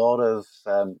there's a lot of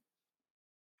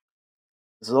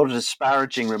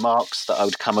disparaging remarks that I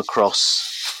would come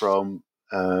across from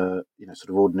sort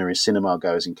of ordinary cinema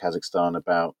goers in Kazakhstan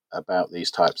about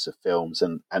these types of films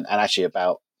and actually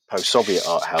about post-Soviet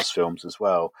art house films as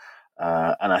well.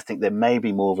 And I think there may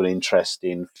be more of an interest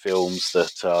in films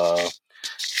that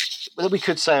we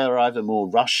could say are either more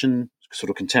Russian, sort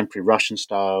of contemporary Russian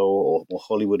style, or more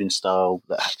Hollywood in style,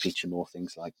 that feature more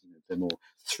things like they're more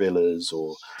thrillers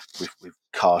or with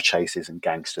car chases and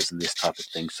gangsters and this type of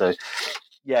thing. So,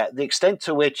 yeah, the extent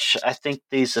to which I think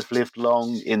these have lived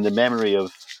long in the memory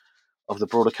of the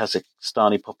broader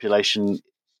Kazakhstani population,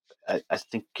 I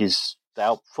think is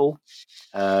doubtful.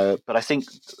 But I think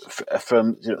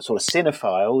from sort of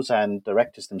cinephiles and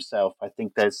directors themselves, I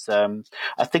think I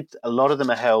think a lot of them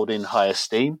are held in high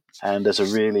esteem, and there's a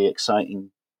really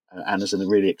exciting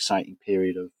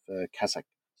period of Kazakh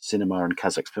cinema and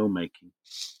Kazakh filmmaking.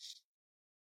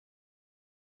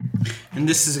 And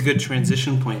this is a good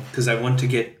transition point because I want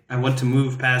to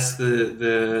move past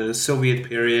the Soviet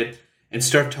period and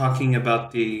start talking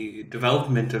about the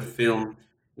development of film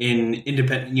in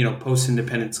independent,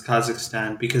 post-independence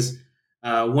Kazakhstan. Because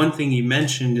one thing you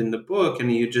mentioned in the book,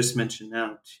 and you just mentioned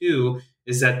now too,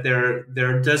 is that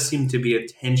there does seem to be a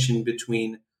tension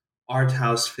between art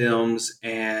house films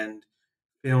and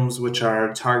films which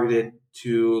are targeted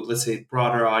to, let's say,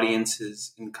 broader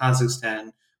audiences in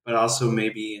Kazakhstan, but also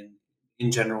maybe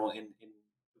in general in the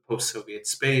post-Soviet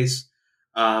space.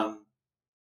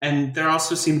 And there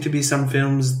also seem to be some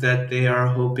films that they are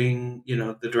hoping,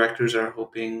 the directors are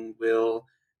hoping will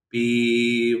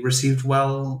be received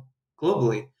well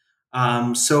globally.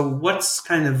 So what's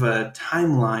kind of a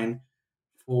timeline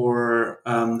for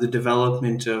the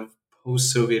development of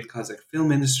post-Soviet Kazakh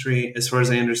film industry? As far as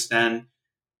I understand,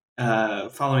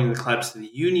 following the collapse of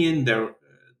the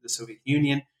Soviet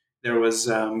Union, there was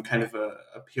kind of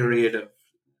a period of,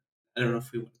 I don't know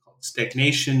if we want to call it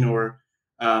stagnation or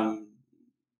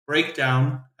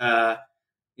breakdown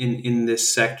in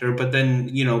this sector. But then,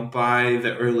 by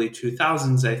the early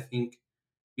 2000s, I think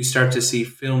you start to see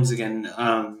films again.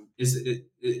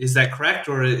 Is that correct,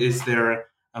 or is there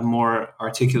a more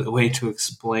articulate way to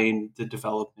explain the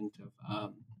development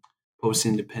of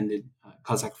post-independent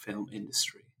Kazakh film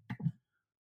industry?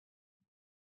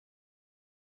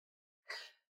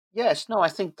 Yes, no, I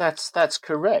think that's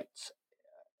correct.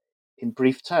 in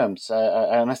brief terms.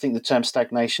 And I think the term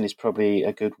stagnation is probably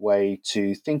a good way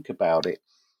to think about it.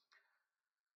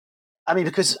 I mean,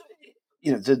 because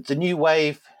the new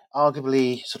wave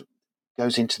arguably sort of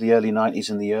goes into the early 90s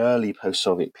and the early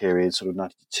post-Soviet period, sort of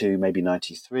 92, maybe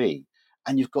 93.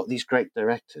 And you've got these great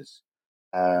directors,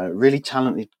 really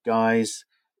talented guys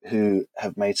who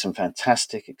have made some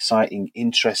fantastic, exciting,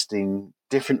 interesting,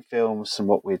 different films from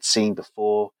what we'd seen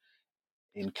before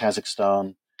in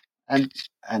Kazakhstan.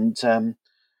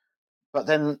 But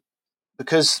then,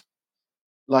 because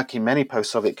like in many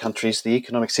post-Soviet countries, the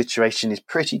economic situation is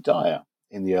pretty dire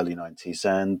in the early 90s,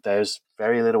 and there's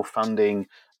very little funding,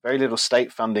 very little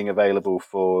state funding available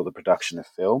for the production of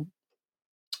film.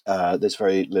 There's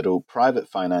very little private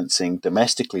financing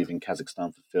domestically in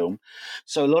Kazakhstan for film.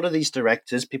 So a lot of these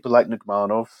directors, people like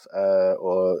Nugmanov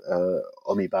or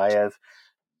Omibayev,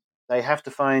 they have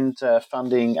to find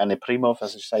funding, and Eprimov,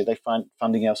 as I say, they find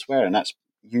funding elsewhere, and that's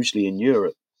usually in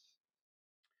Europe.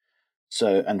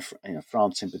 So, and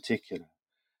France in particular.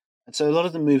 And so a lot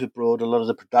of them move abroad. A lot of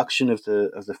the production of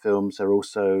the films are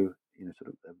also,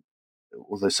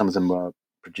 although some of them are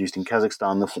produced in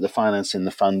Kazakhstan, the financing,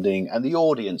 the funding, and the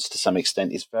audience to some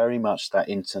extent is very much that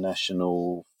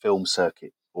international film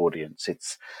circuit audience.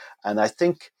 And I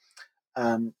think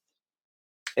in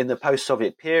the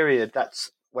post-Soviet period,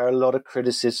 that's where a lot of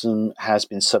criticism has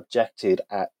been subjected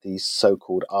at the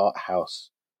so-called art house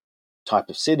type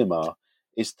of cinema,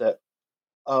 is that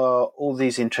all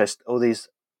these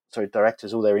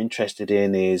directors, all they're interested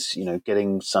in is,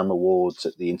 getting some awards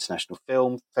at the International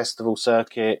Film Festival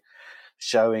circuit,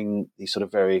 showing these sort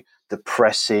of very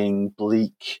depressing,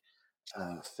 bleak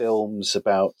films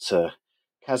about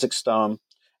Kazakhstan.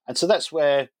 And so that's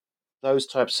where those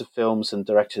types of films and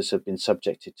directors have been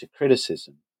subjected to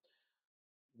criticism.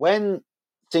 When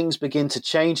things begin to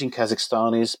change in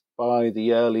Kazakhstan is by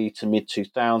the early to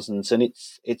mid-2000s, and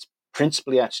it's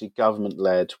principally actually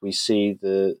government-led. We see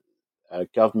the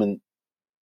government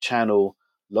channel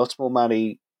lots more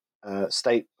money,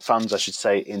 state funds, I should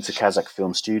say, into Kazakh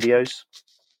film studios.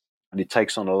 And it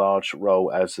takes on a large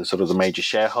role as the major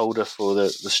shareholder for the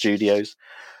studios.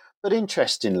 But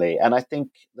interestingly, and I think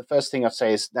the first thing I'd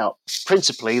say is, now,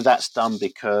 principally that's done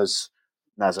because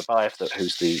Nazarbayev,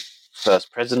 who's the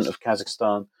first president of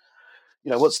Kazakhstan,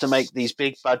 wants to make these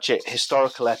big budget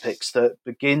historical epics that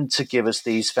begin to give us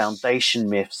these foundation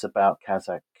myths about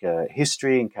Kazakh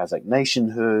history and Kazakh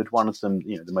nationhood. One of them,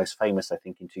 the most famous, I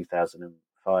think, in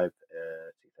 2005,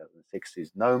 2006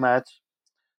 is Nomad,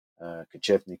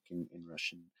 Kochevnik in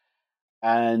Russian,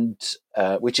 and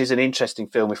which is an interesting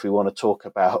film if we want to talk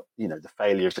about, the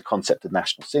failure of the concept of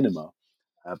national cinema,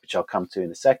 which I'll come to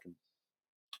in a second.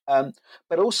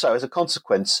 But also, as a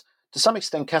consequence, to some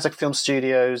extent, Kazakh film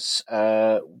studios,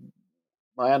 my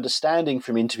understanding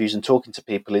from interviews and talking to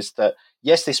people is that,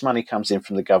 yes, this money comes in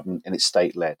from the government and it's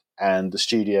state-led, and the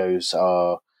studios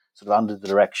are sort of under the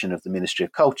direction of the Ministry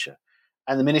of Culture.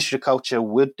 And the Ministry of Culture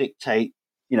would dictate,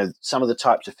 some of the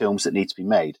types of films that need to be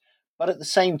made. But at the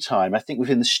same time, I think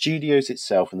within the studios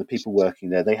itself and the people working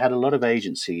there, they had a lot of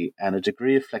agency and a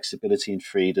degree of flexibility and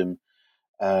freedom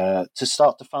to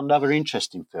start to fund other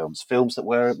interesting films that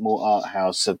were more art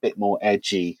house, a bit more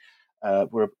edgy,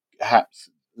 were perhaps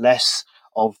less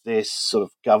of this sort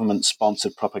of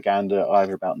government-sponsored propaganda,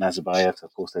 either about Nazarbayev.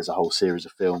 Of course, there's a whole series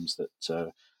of films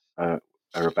that are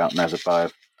about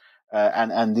Nazarbayev,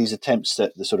 and these attempts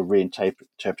at the sort of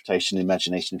reinterpretation and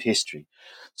imagination of history.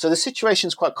 So the situation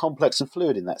is quite complex and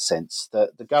fluid in that sense,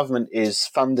 that the government is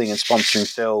funding and sponsoring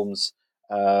films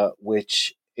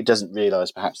which it doesn't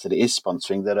realise perhaps that it is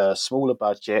sponsoring, that are smaller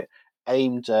budget,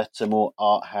 aimed at a more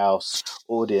art house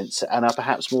audience, and are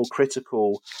perhaps more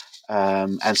critical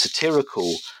and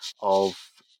satirical of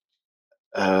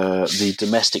the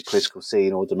domestic political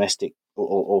scene or domestic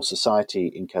or society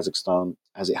in Kazakhstan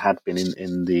as it had been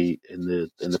in the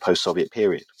post-Soviet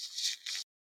period.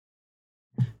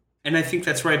 And I think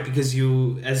that's right, because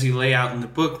as you lay out in the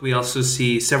book, we also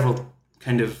see several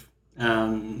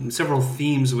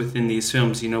themes within these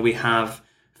films. We have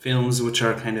films which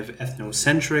are kind of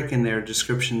ethnocentric in their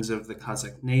descriptions of the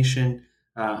Kazakh nation.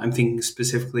 I'm thinking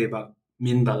specifically about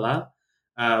Minbala,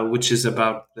 which is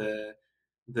about the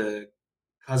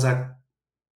Kazakh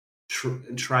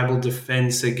tribal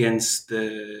defense against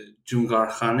the Jungar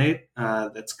Khanate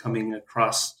that's coming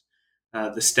across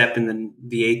the steppe in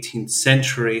the 18th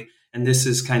century. And this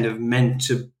is kind of meant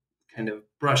to kind of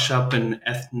brush up an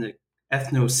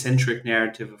ethnocentric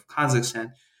narrative of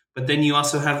Kazakhstan. But then you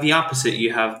also have the opposite.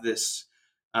 You have this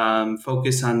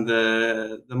focus on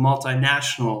the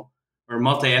multinational or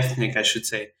multi-ethnic, I should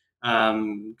say,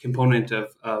 component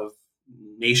of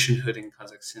nationhood in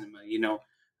Kazakh cinema.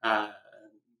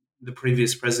 the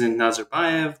previous president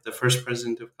Nazarbayev, the first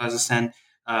president of Kazakhstan,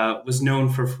 was known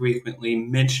for frequently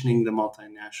mentioning the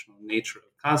multinational nature of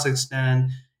Kazakhstan.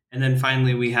 And then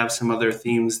finally, we have some other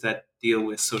themes that deal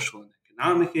with social and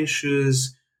economic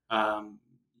issues.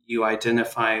 You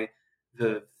identify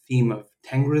the theme of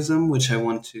Tengrism, which I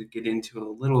want to get into a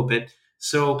little bit.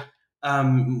 So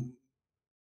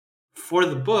for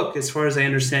the book, as far as I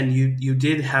understand, you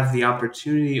did have the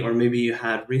opportunity, or maybe you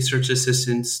had research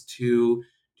assistants to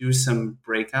do some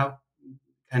breakout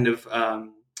kind of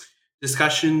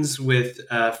discussions with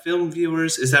film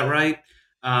viewers. Is that right?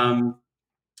 And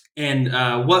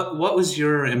what was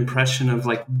your impression of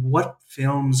like what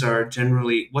kind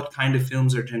of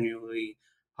films are generally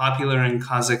popular in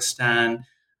Kazakhstan?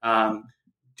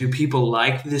 Do people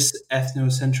like this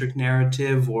ethnocentric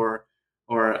narrative, or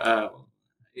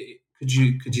could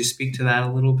you speak to that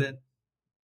a little bit?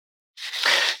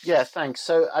 Yeah, thanks.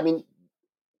 So, I mean,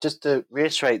 just to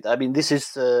reiterate, I mean, this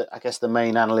is I guess the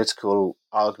main analytical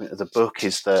argument of the book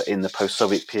is that in the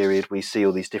post-Soviet period, we see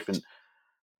all these different,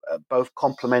 both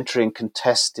complementary and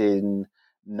contesting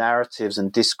narratives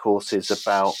and discourses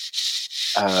about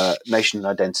nation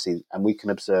identity, and we can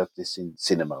observe this in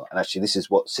cinema. And actually, this is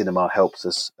what cinema helps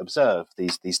us observe,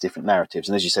 these different narratives.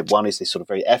 And as you said, one is this sort of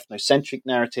very ethnocentric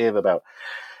narrative about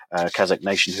Kazakh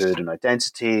nationhood and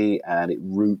identity, and it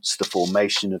roots the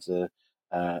formation of the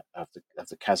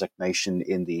Kazakh nation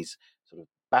in these sort of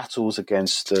battles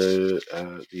against the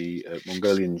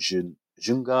Mongolian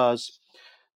Dzungars.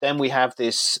 Then we have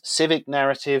this civic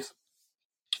narrative,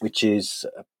 which is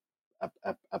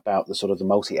about the sort of the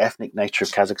multi-ethnic nature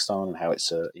of Kazakhstan and how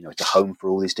it's a home for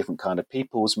all these different kind of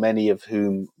peoples, many of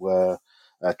whom were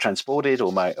transported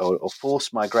or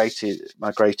forced migrated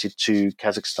to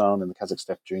Kazakhstan and the Kazakh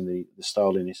steppe during the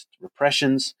Stalinist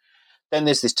repressions. Then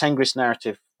there's this Tengris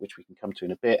narrative, which we can come to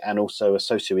in a bit, and also a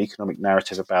socio-economic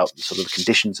narrative about the sort of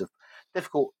conditions of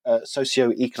difficult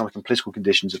socio-economic and political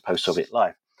conditions of post-Soviet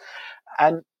life.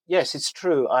 And yes, it's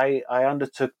true. I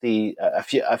undertook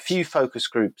a few focus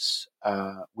groups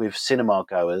with cinema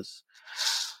goers,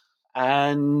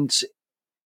 and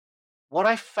what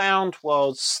I found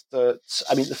was that,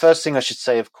 I mean, the first thing I should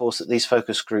say, of course, that these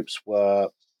focus groups were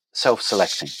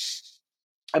self-selecting.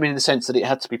 I mean, in the sense that it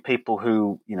had to be people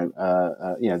who,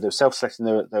 they're self-selecting.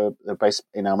 They're based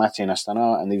in Almaty and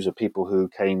Astana, and these are people who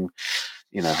came,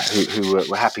 who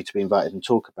were happy to be invited and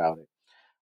talk about it.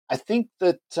 I think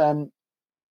that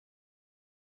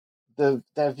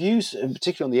their views, in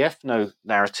particular on the ethno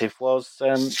narrative, was,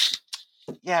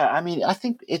 I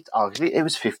think it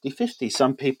was 50-50.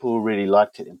 Some people really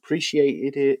liked it and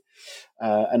appreciated it,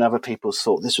 and other people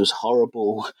thought this was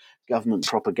horrible government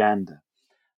propaganda.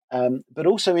 But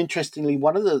also, interestingly,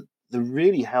 one of the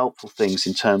really helpful things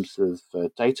in terms of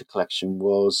data collection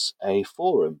was a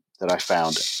forum that I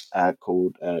found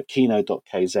called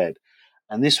Kino.kz.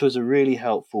 And this was a really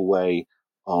helpful way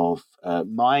of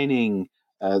mining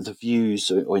the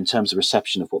views, or in terms of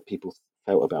reception of what people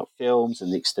felt about films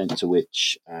and the extent to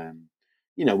which,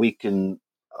 we can,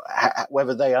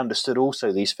 whether they understood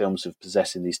also these films of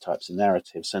possessing these types of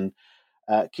narratives. And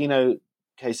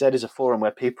Kino.kz is a forum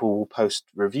where people will post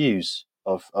reviews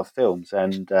of films.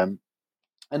 And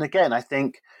again, I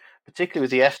think, particularly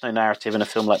with the ethno narrative in a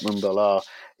film like Mumbalar,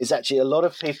 is actually a lot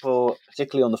of people,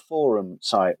 particularly on the forum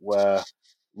site, were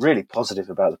really positive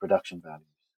about the production value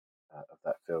of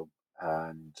that film.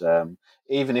 And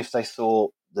even if they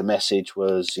thought the message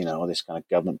was, this kind of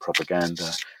government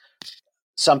propaganda,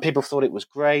 some people thought it was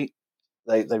great.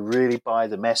 They really buy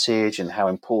the message and how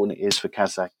important it is for the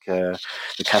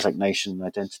Kazakh nation and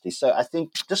identity. So I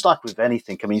think, just like with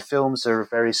anything, I mean, films are a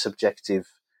very subjective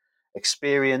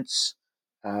experience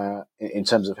in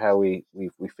terms of how we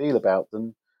feel about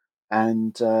them.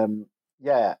 And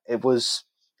it was,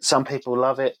 some people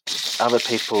love it, other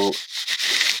people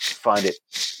find it,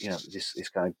 this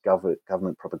kind of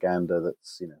government propaganda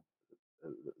that's,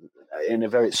 in a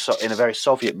very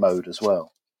Soviet mode as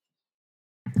well.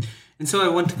 And so I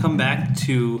want to come back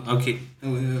to,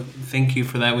 thank you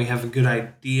for that. We have a good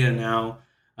idea now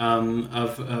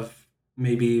of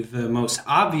maybe the most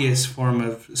obvious form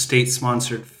of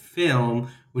state-sponsored film,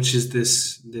 which is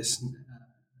this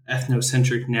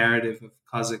ethnocentric narrative of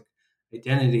Kazakh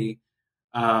identity,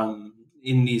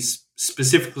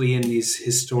 specifically in these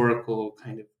historical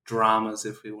kind of dramas,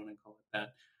 if we want to call it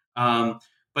that.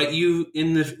 But you,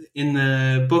 in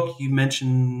the book, you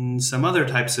mentioned some other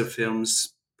types of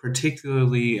films,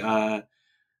 particularly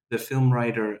the film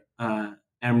writer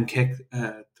Ermkek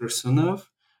Tursunov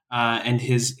and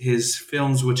his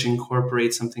films, which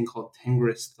incorporate something called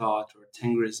Tengris thought or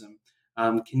Tengrism.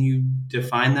 Can you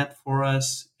define that for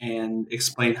us and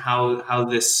explain how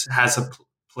this has a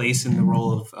place in the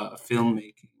role of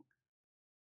filmmaking?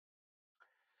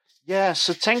 Yeah,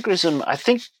 so Tengrism, I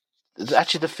think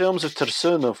actually the films of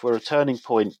Tursunov were a turning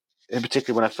point, in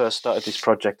particular when I first started this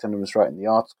project and was writing the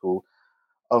article,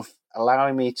 of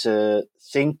allowing me to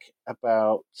think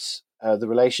about the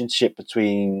relationship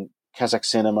between Kazakh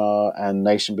cinema and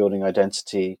nation building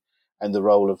identity and the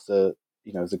role of the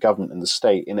government and the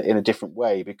state in a different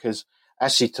way, because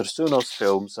actually Tursunov's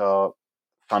films are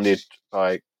funded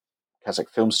by Kazakh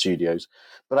film studios,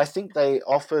 but I think they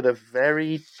offered a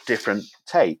very different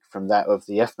take from that of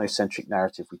the ethnocentric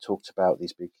narrative we talked about,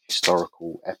 these big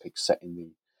historical epics set in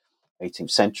the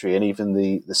 18th century, and even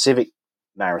the civic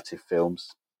narrative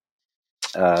films,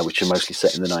 which are mostly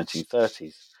set in the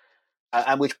 1930s,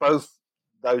 and which both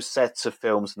those sets of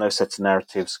films and those sets of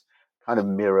narratives kind of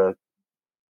mirror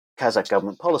Kazakh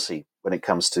government policy when it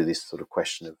comes to this sort of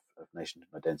question of nation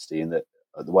identity. In that,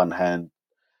 on the one hand,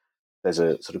 there's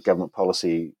a sort of government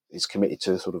policy is committed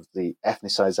to sort of the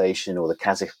ethnicization or the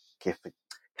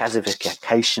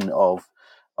Kazachification of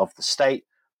the state,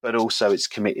 but also it's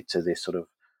committed to this sort of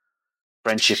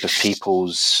friendship of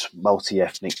peoples,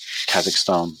 multi-ethnic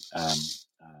Kazakhstan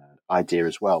idea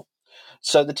as well.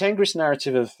 So the Tengris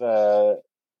narrative of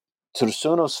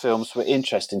Tursunov's films were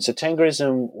interesting. So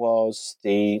Tengrism was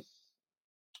arguably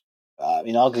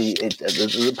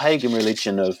the pagan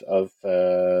religion of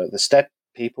the steppe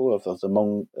people, of the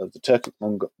Turkic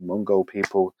Mongol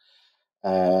people,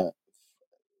 prior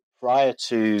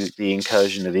to the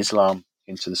incursion of Islam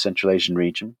into the Central Asian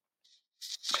region.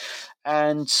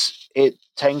 And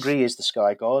Tengri is the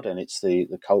sky god, and it's the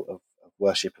cult of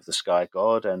worship of the sky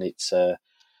god, and it's a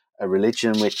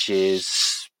religion which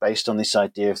is based on this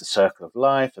idea of the circle of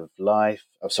birth,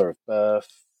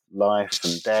 life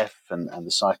and death, and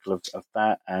the cycle of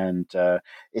that. And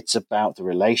it's about the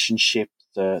relationship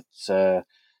that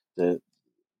the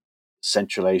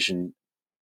Central Asian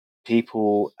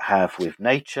people have with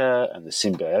nature, and the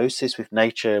symbiosis with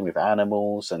nature and with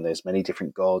animals. And there's many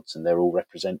different gods, and they're all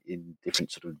representing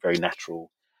different sort of very natural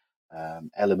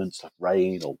elements like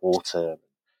rain or water.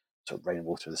 So rain and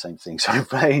water are the same thing. So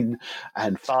rain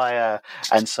and fire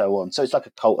and so on. So it's like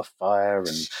a cult of fire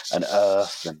and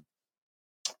earth,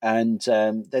 and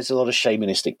there's a lot of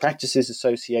shamanistic practices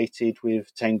associated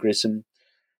with Tengrism,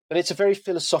 but it's a very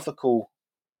philosophical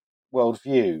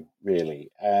worldview, really.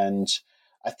 And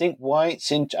I think why it's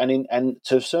and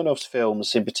Tursunov's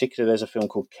films in particular, there's a film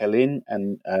called Kelin,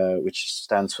 and which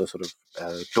stands for sort of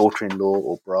daughter-in-law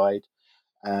or bride,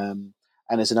 and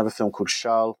there's another film called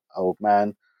Charles, Old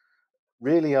Man,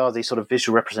 really are these sort of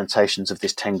visual representations of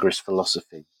this Tengris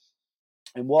philosophy.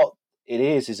 And what it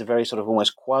is a very sort of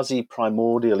almost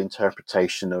quasi-primordial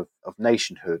interpretation of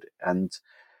nationhood. And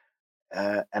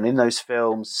in those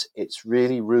films, it's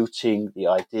really rooting the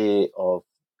idea of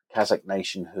Kazakh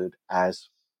nationhood as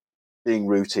being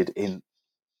rooted in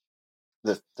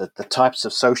the types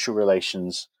of social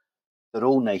relations that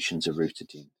all nations are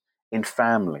rooted in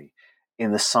family,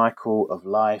 in the cycle of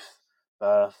life,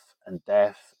 birth and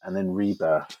death, and then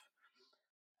rebirth.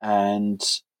 And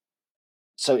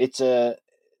so it's a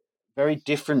very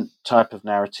different type of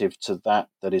narrative to that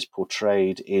is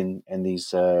portrayed in these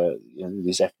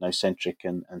these ethnocentric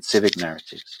and civic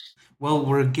narratives. Well,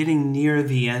 we're getting near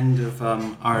the end of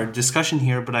our discussion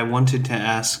here, but I wanted to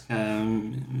ask,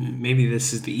 maybe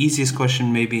this is the easiest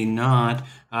question, maybe not.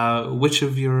 Which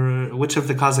of the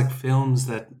Kazakh films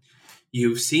that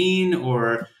you've seen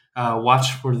or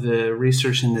watched for the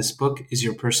research in this book is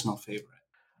your personal favorite?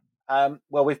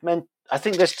 Well, I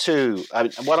think there's two. I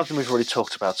mean, one of them we've already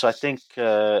talked about. So I think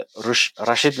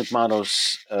Rashid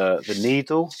Nukmanov's The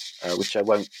Needle, which I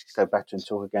won't go back to and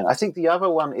talk again. I think the other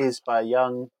one is by a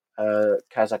young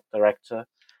Kazakh director.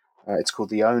 It's called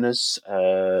The Owners,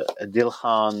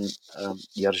 Adilkhan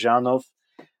Yerzhanov,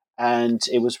 and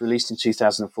it was released in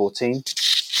 2014.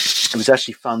 It was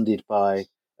actually funded by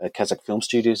Kazakh Film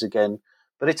Studios again,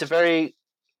 but it's a very,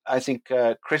 I think,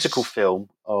 critical film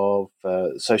of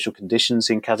social conditions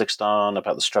in Kazakhstan,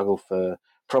 about the struggle for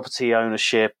property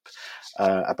ownership,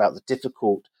 about the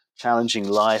difficult, challenging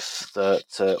life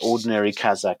that ordinary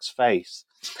Kazakhs face.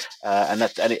 And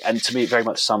to me, it very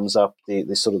much sums up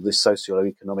the sort of this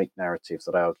socio-economic narrative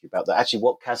that I argue about, that actually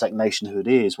what Kazakh nationhood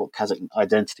is, what Kazakh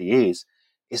identity is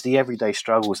the everyday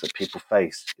struggles that people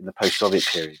face in the post-Soviet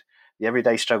period, the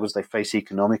everyday struggles they face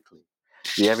economically,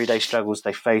 the everyday struggles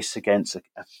they face against a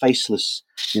faceless,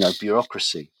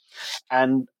 bureaucracy.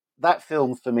 And that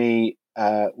film for me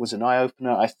was an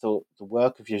eye-opener. I thought the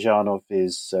work of Yerzhanov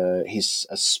is, he's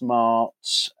a smart,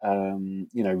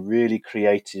 really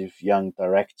creative young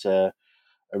director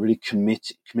really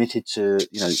committed to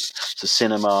to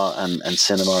cinema and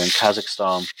cinema in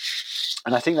Kazakhstan.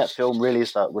 And I think that film really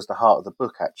was the heart of the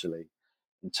book, actually,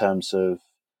 in terms of,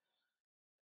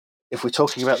 if we're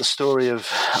talking about the story of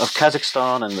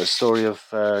Kazakhstan and the story of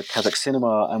Kazakh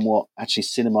cinema and what actually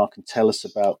cinema can tell us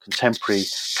about contemporary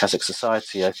Kazakh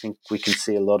society, I think we can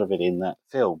see a lot of it in that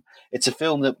film. It's a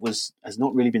film that has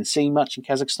not really been seen much in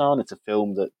Kazakhstan. It's a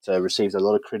film that received a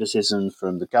lot of criticism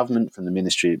from the government, from the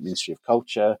Ministry of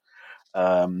Culture,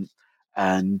 but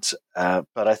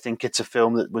I think it's a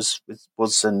film that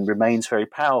was and remains very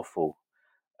powerful.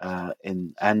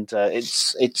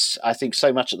 It's I think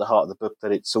so much at the heart of the book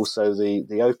that it's also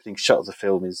the opening shot of the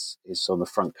film is on the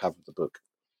front cover of the book.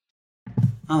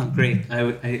 Oh, great!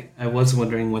 I was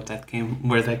wondering where that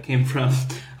came from.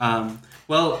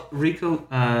 Well, Rico,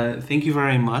 thank you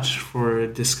very much for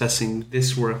discussing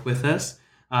this work with us.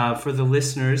 For the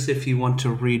listeners, if you want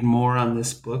to read more on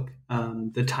this book,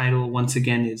 the title once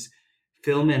again is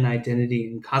 "Film and Identity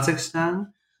in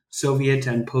Kazakhstan: Soviet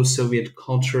and Post-Soviet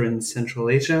Culture in Central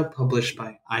Asia," published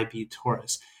by IB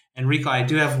Tauris. And Rico, I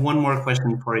do have one more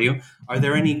question for you. Are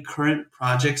there any current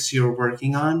projects you're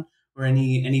working on, or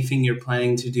anything you're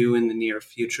planning to do in the near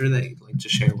future that you'd like to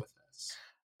share with us?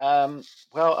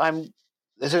 Well,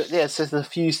 there's a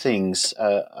few things.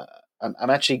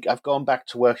 I've gone back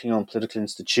to working on political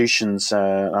institutions.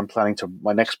 I'm planning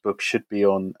my next book it'll be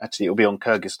on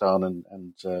Kyrgyzstan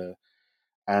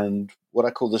and what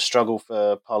I call the struggle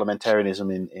for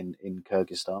parliamentarism in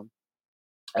Kyrgyzstan.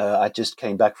 I just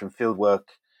came back from field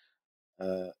work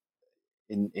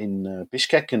in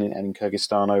Bishkek and in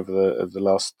Kyrgyzstan over the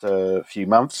last few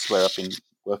months, where I've been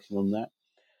working on that.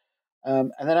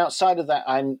 And then outside of that,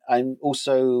 I'm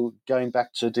also going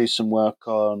back to do some work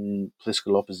on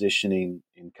political opposition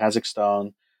in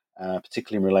Kazakhstan,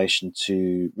 particularly in relation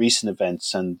to recent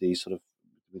events and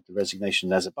with the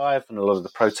resignation of Nazarbayev and a lot of the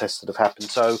protests that have happened.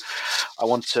 So I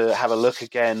want to have a look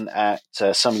again at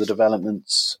some of the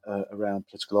developments around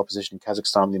political opposition in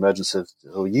Kazakhstan, the emergence of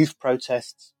youth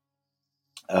protests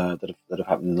that have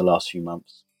happened in the last few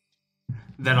months.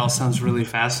 That all sounds really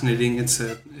fascinating. It's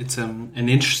an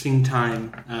interesting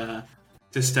time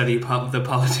to study the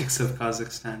politics of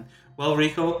Kazakhstan. Well,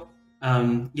 Rico,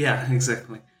 yeah,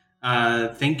 exactly.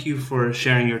 Thank you for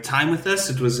sharing your time with us.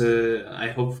 It was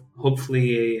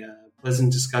hopefully a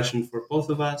pleasant discussion for both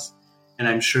of us, and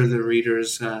I'm sure the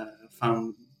readers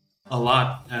found a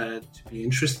lot to be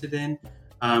interested in.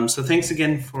 So thanks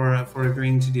again for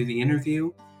agreeing to do the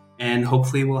interview, and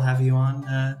hopefully we'll have you on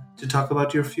to talk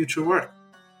about your future work.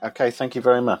 Okay, thank you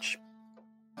very much.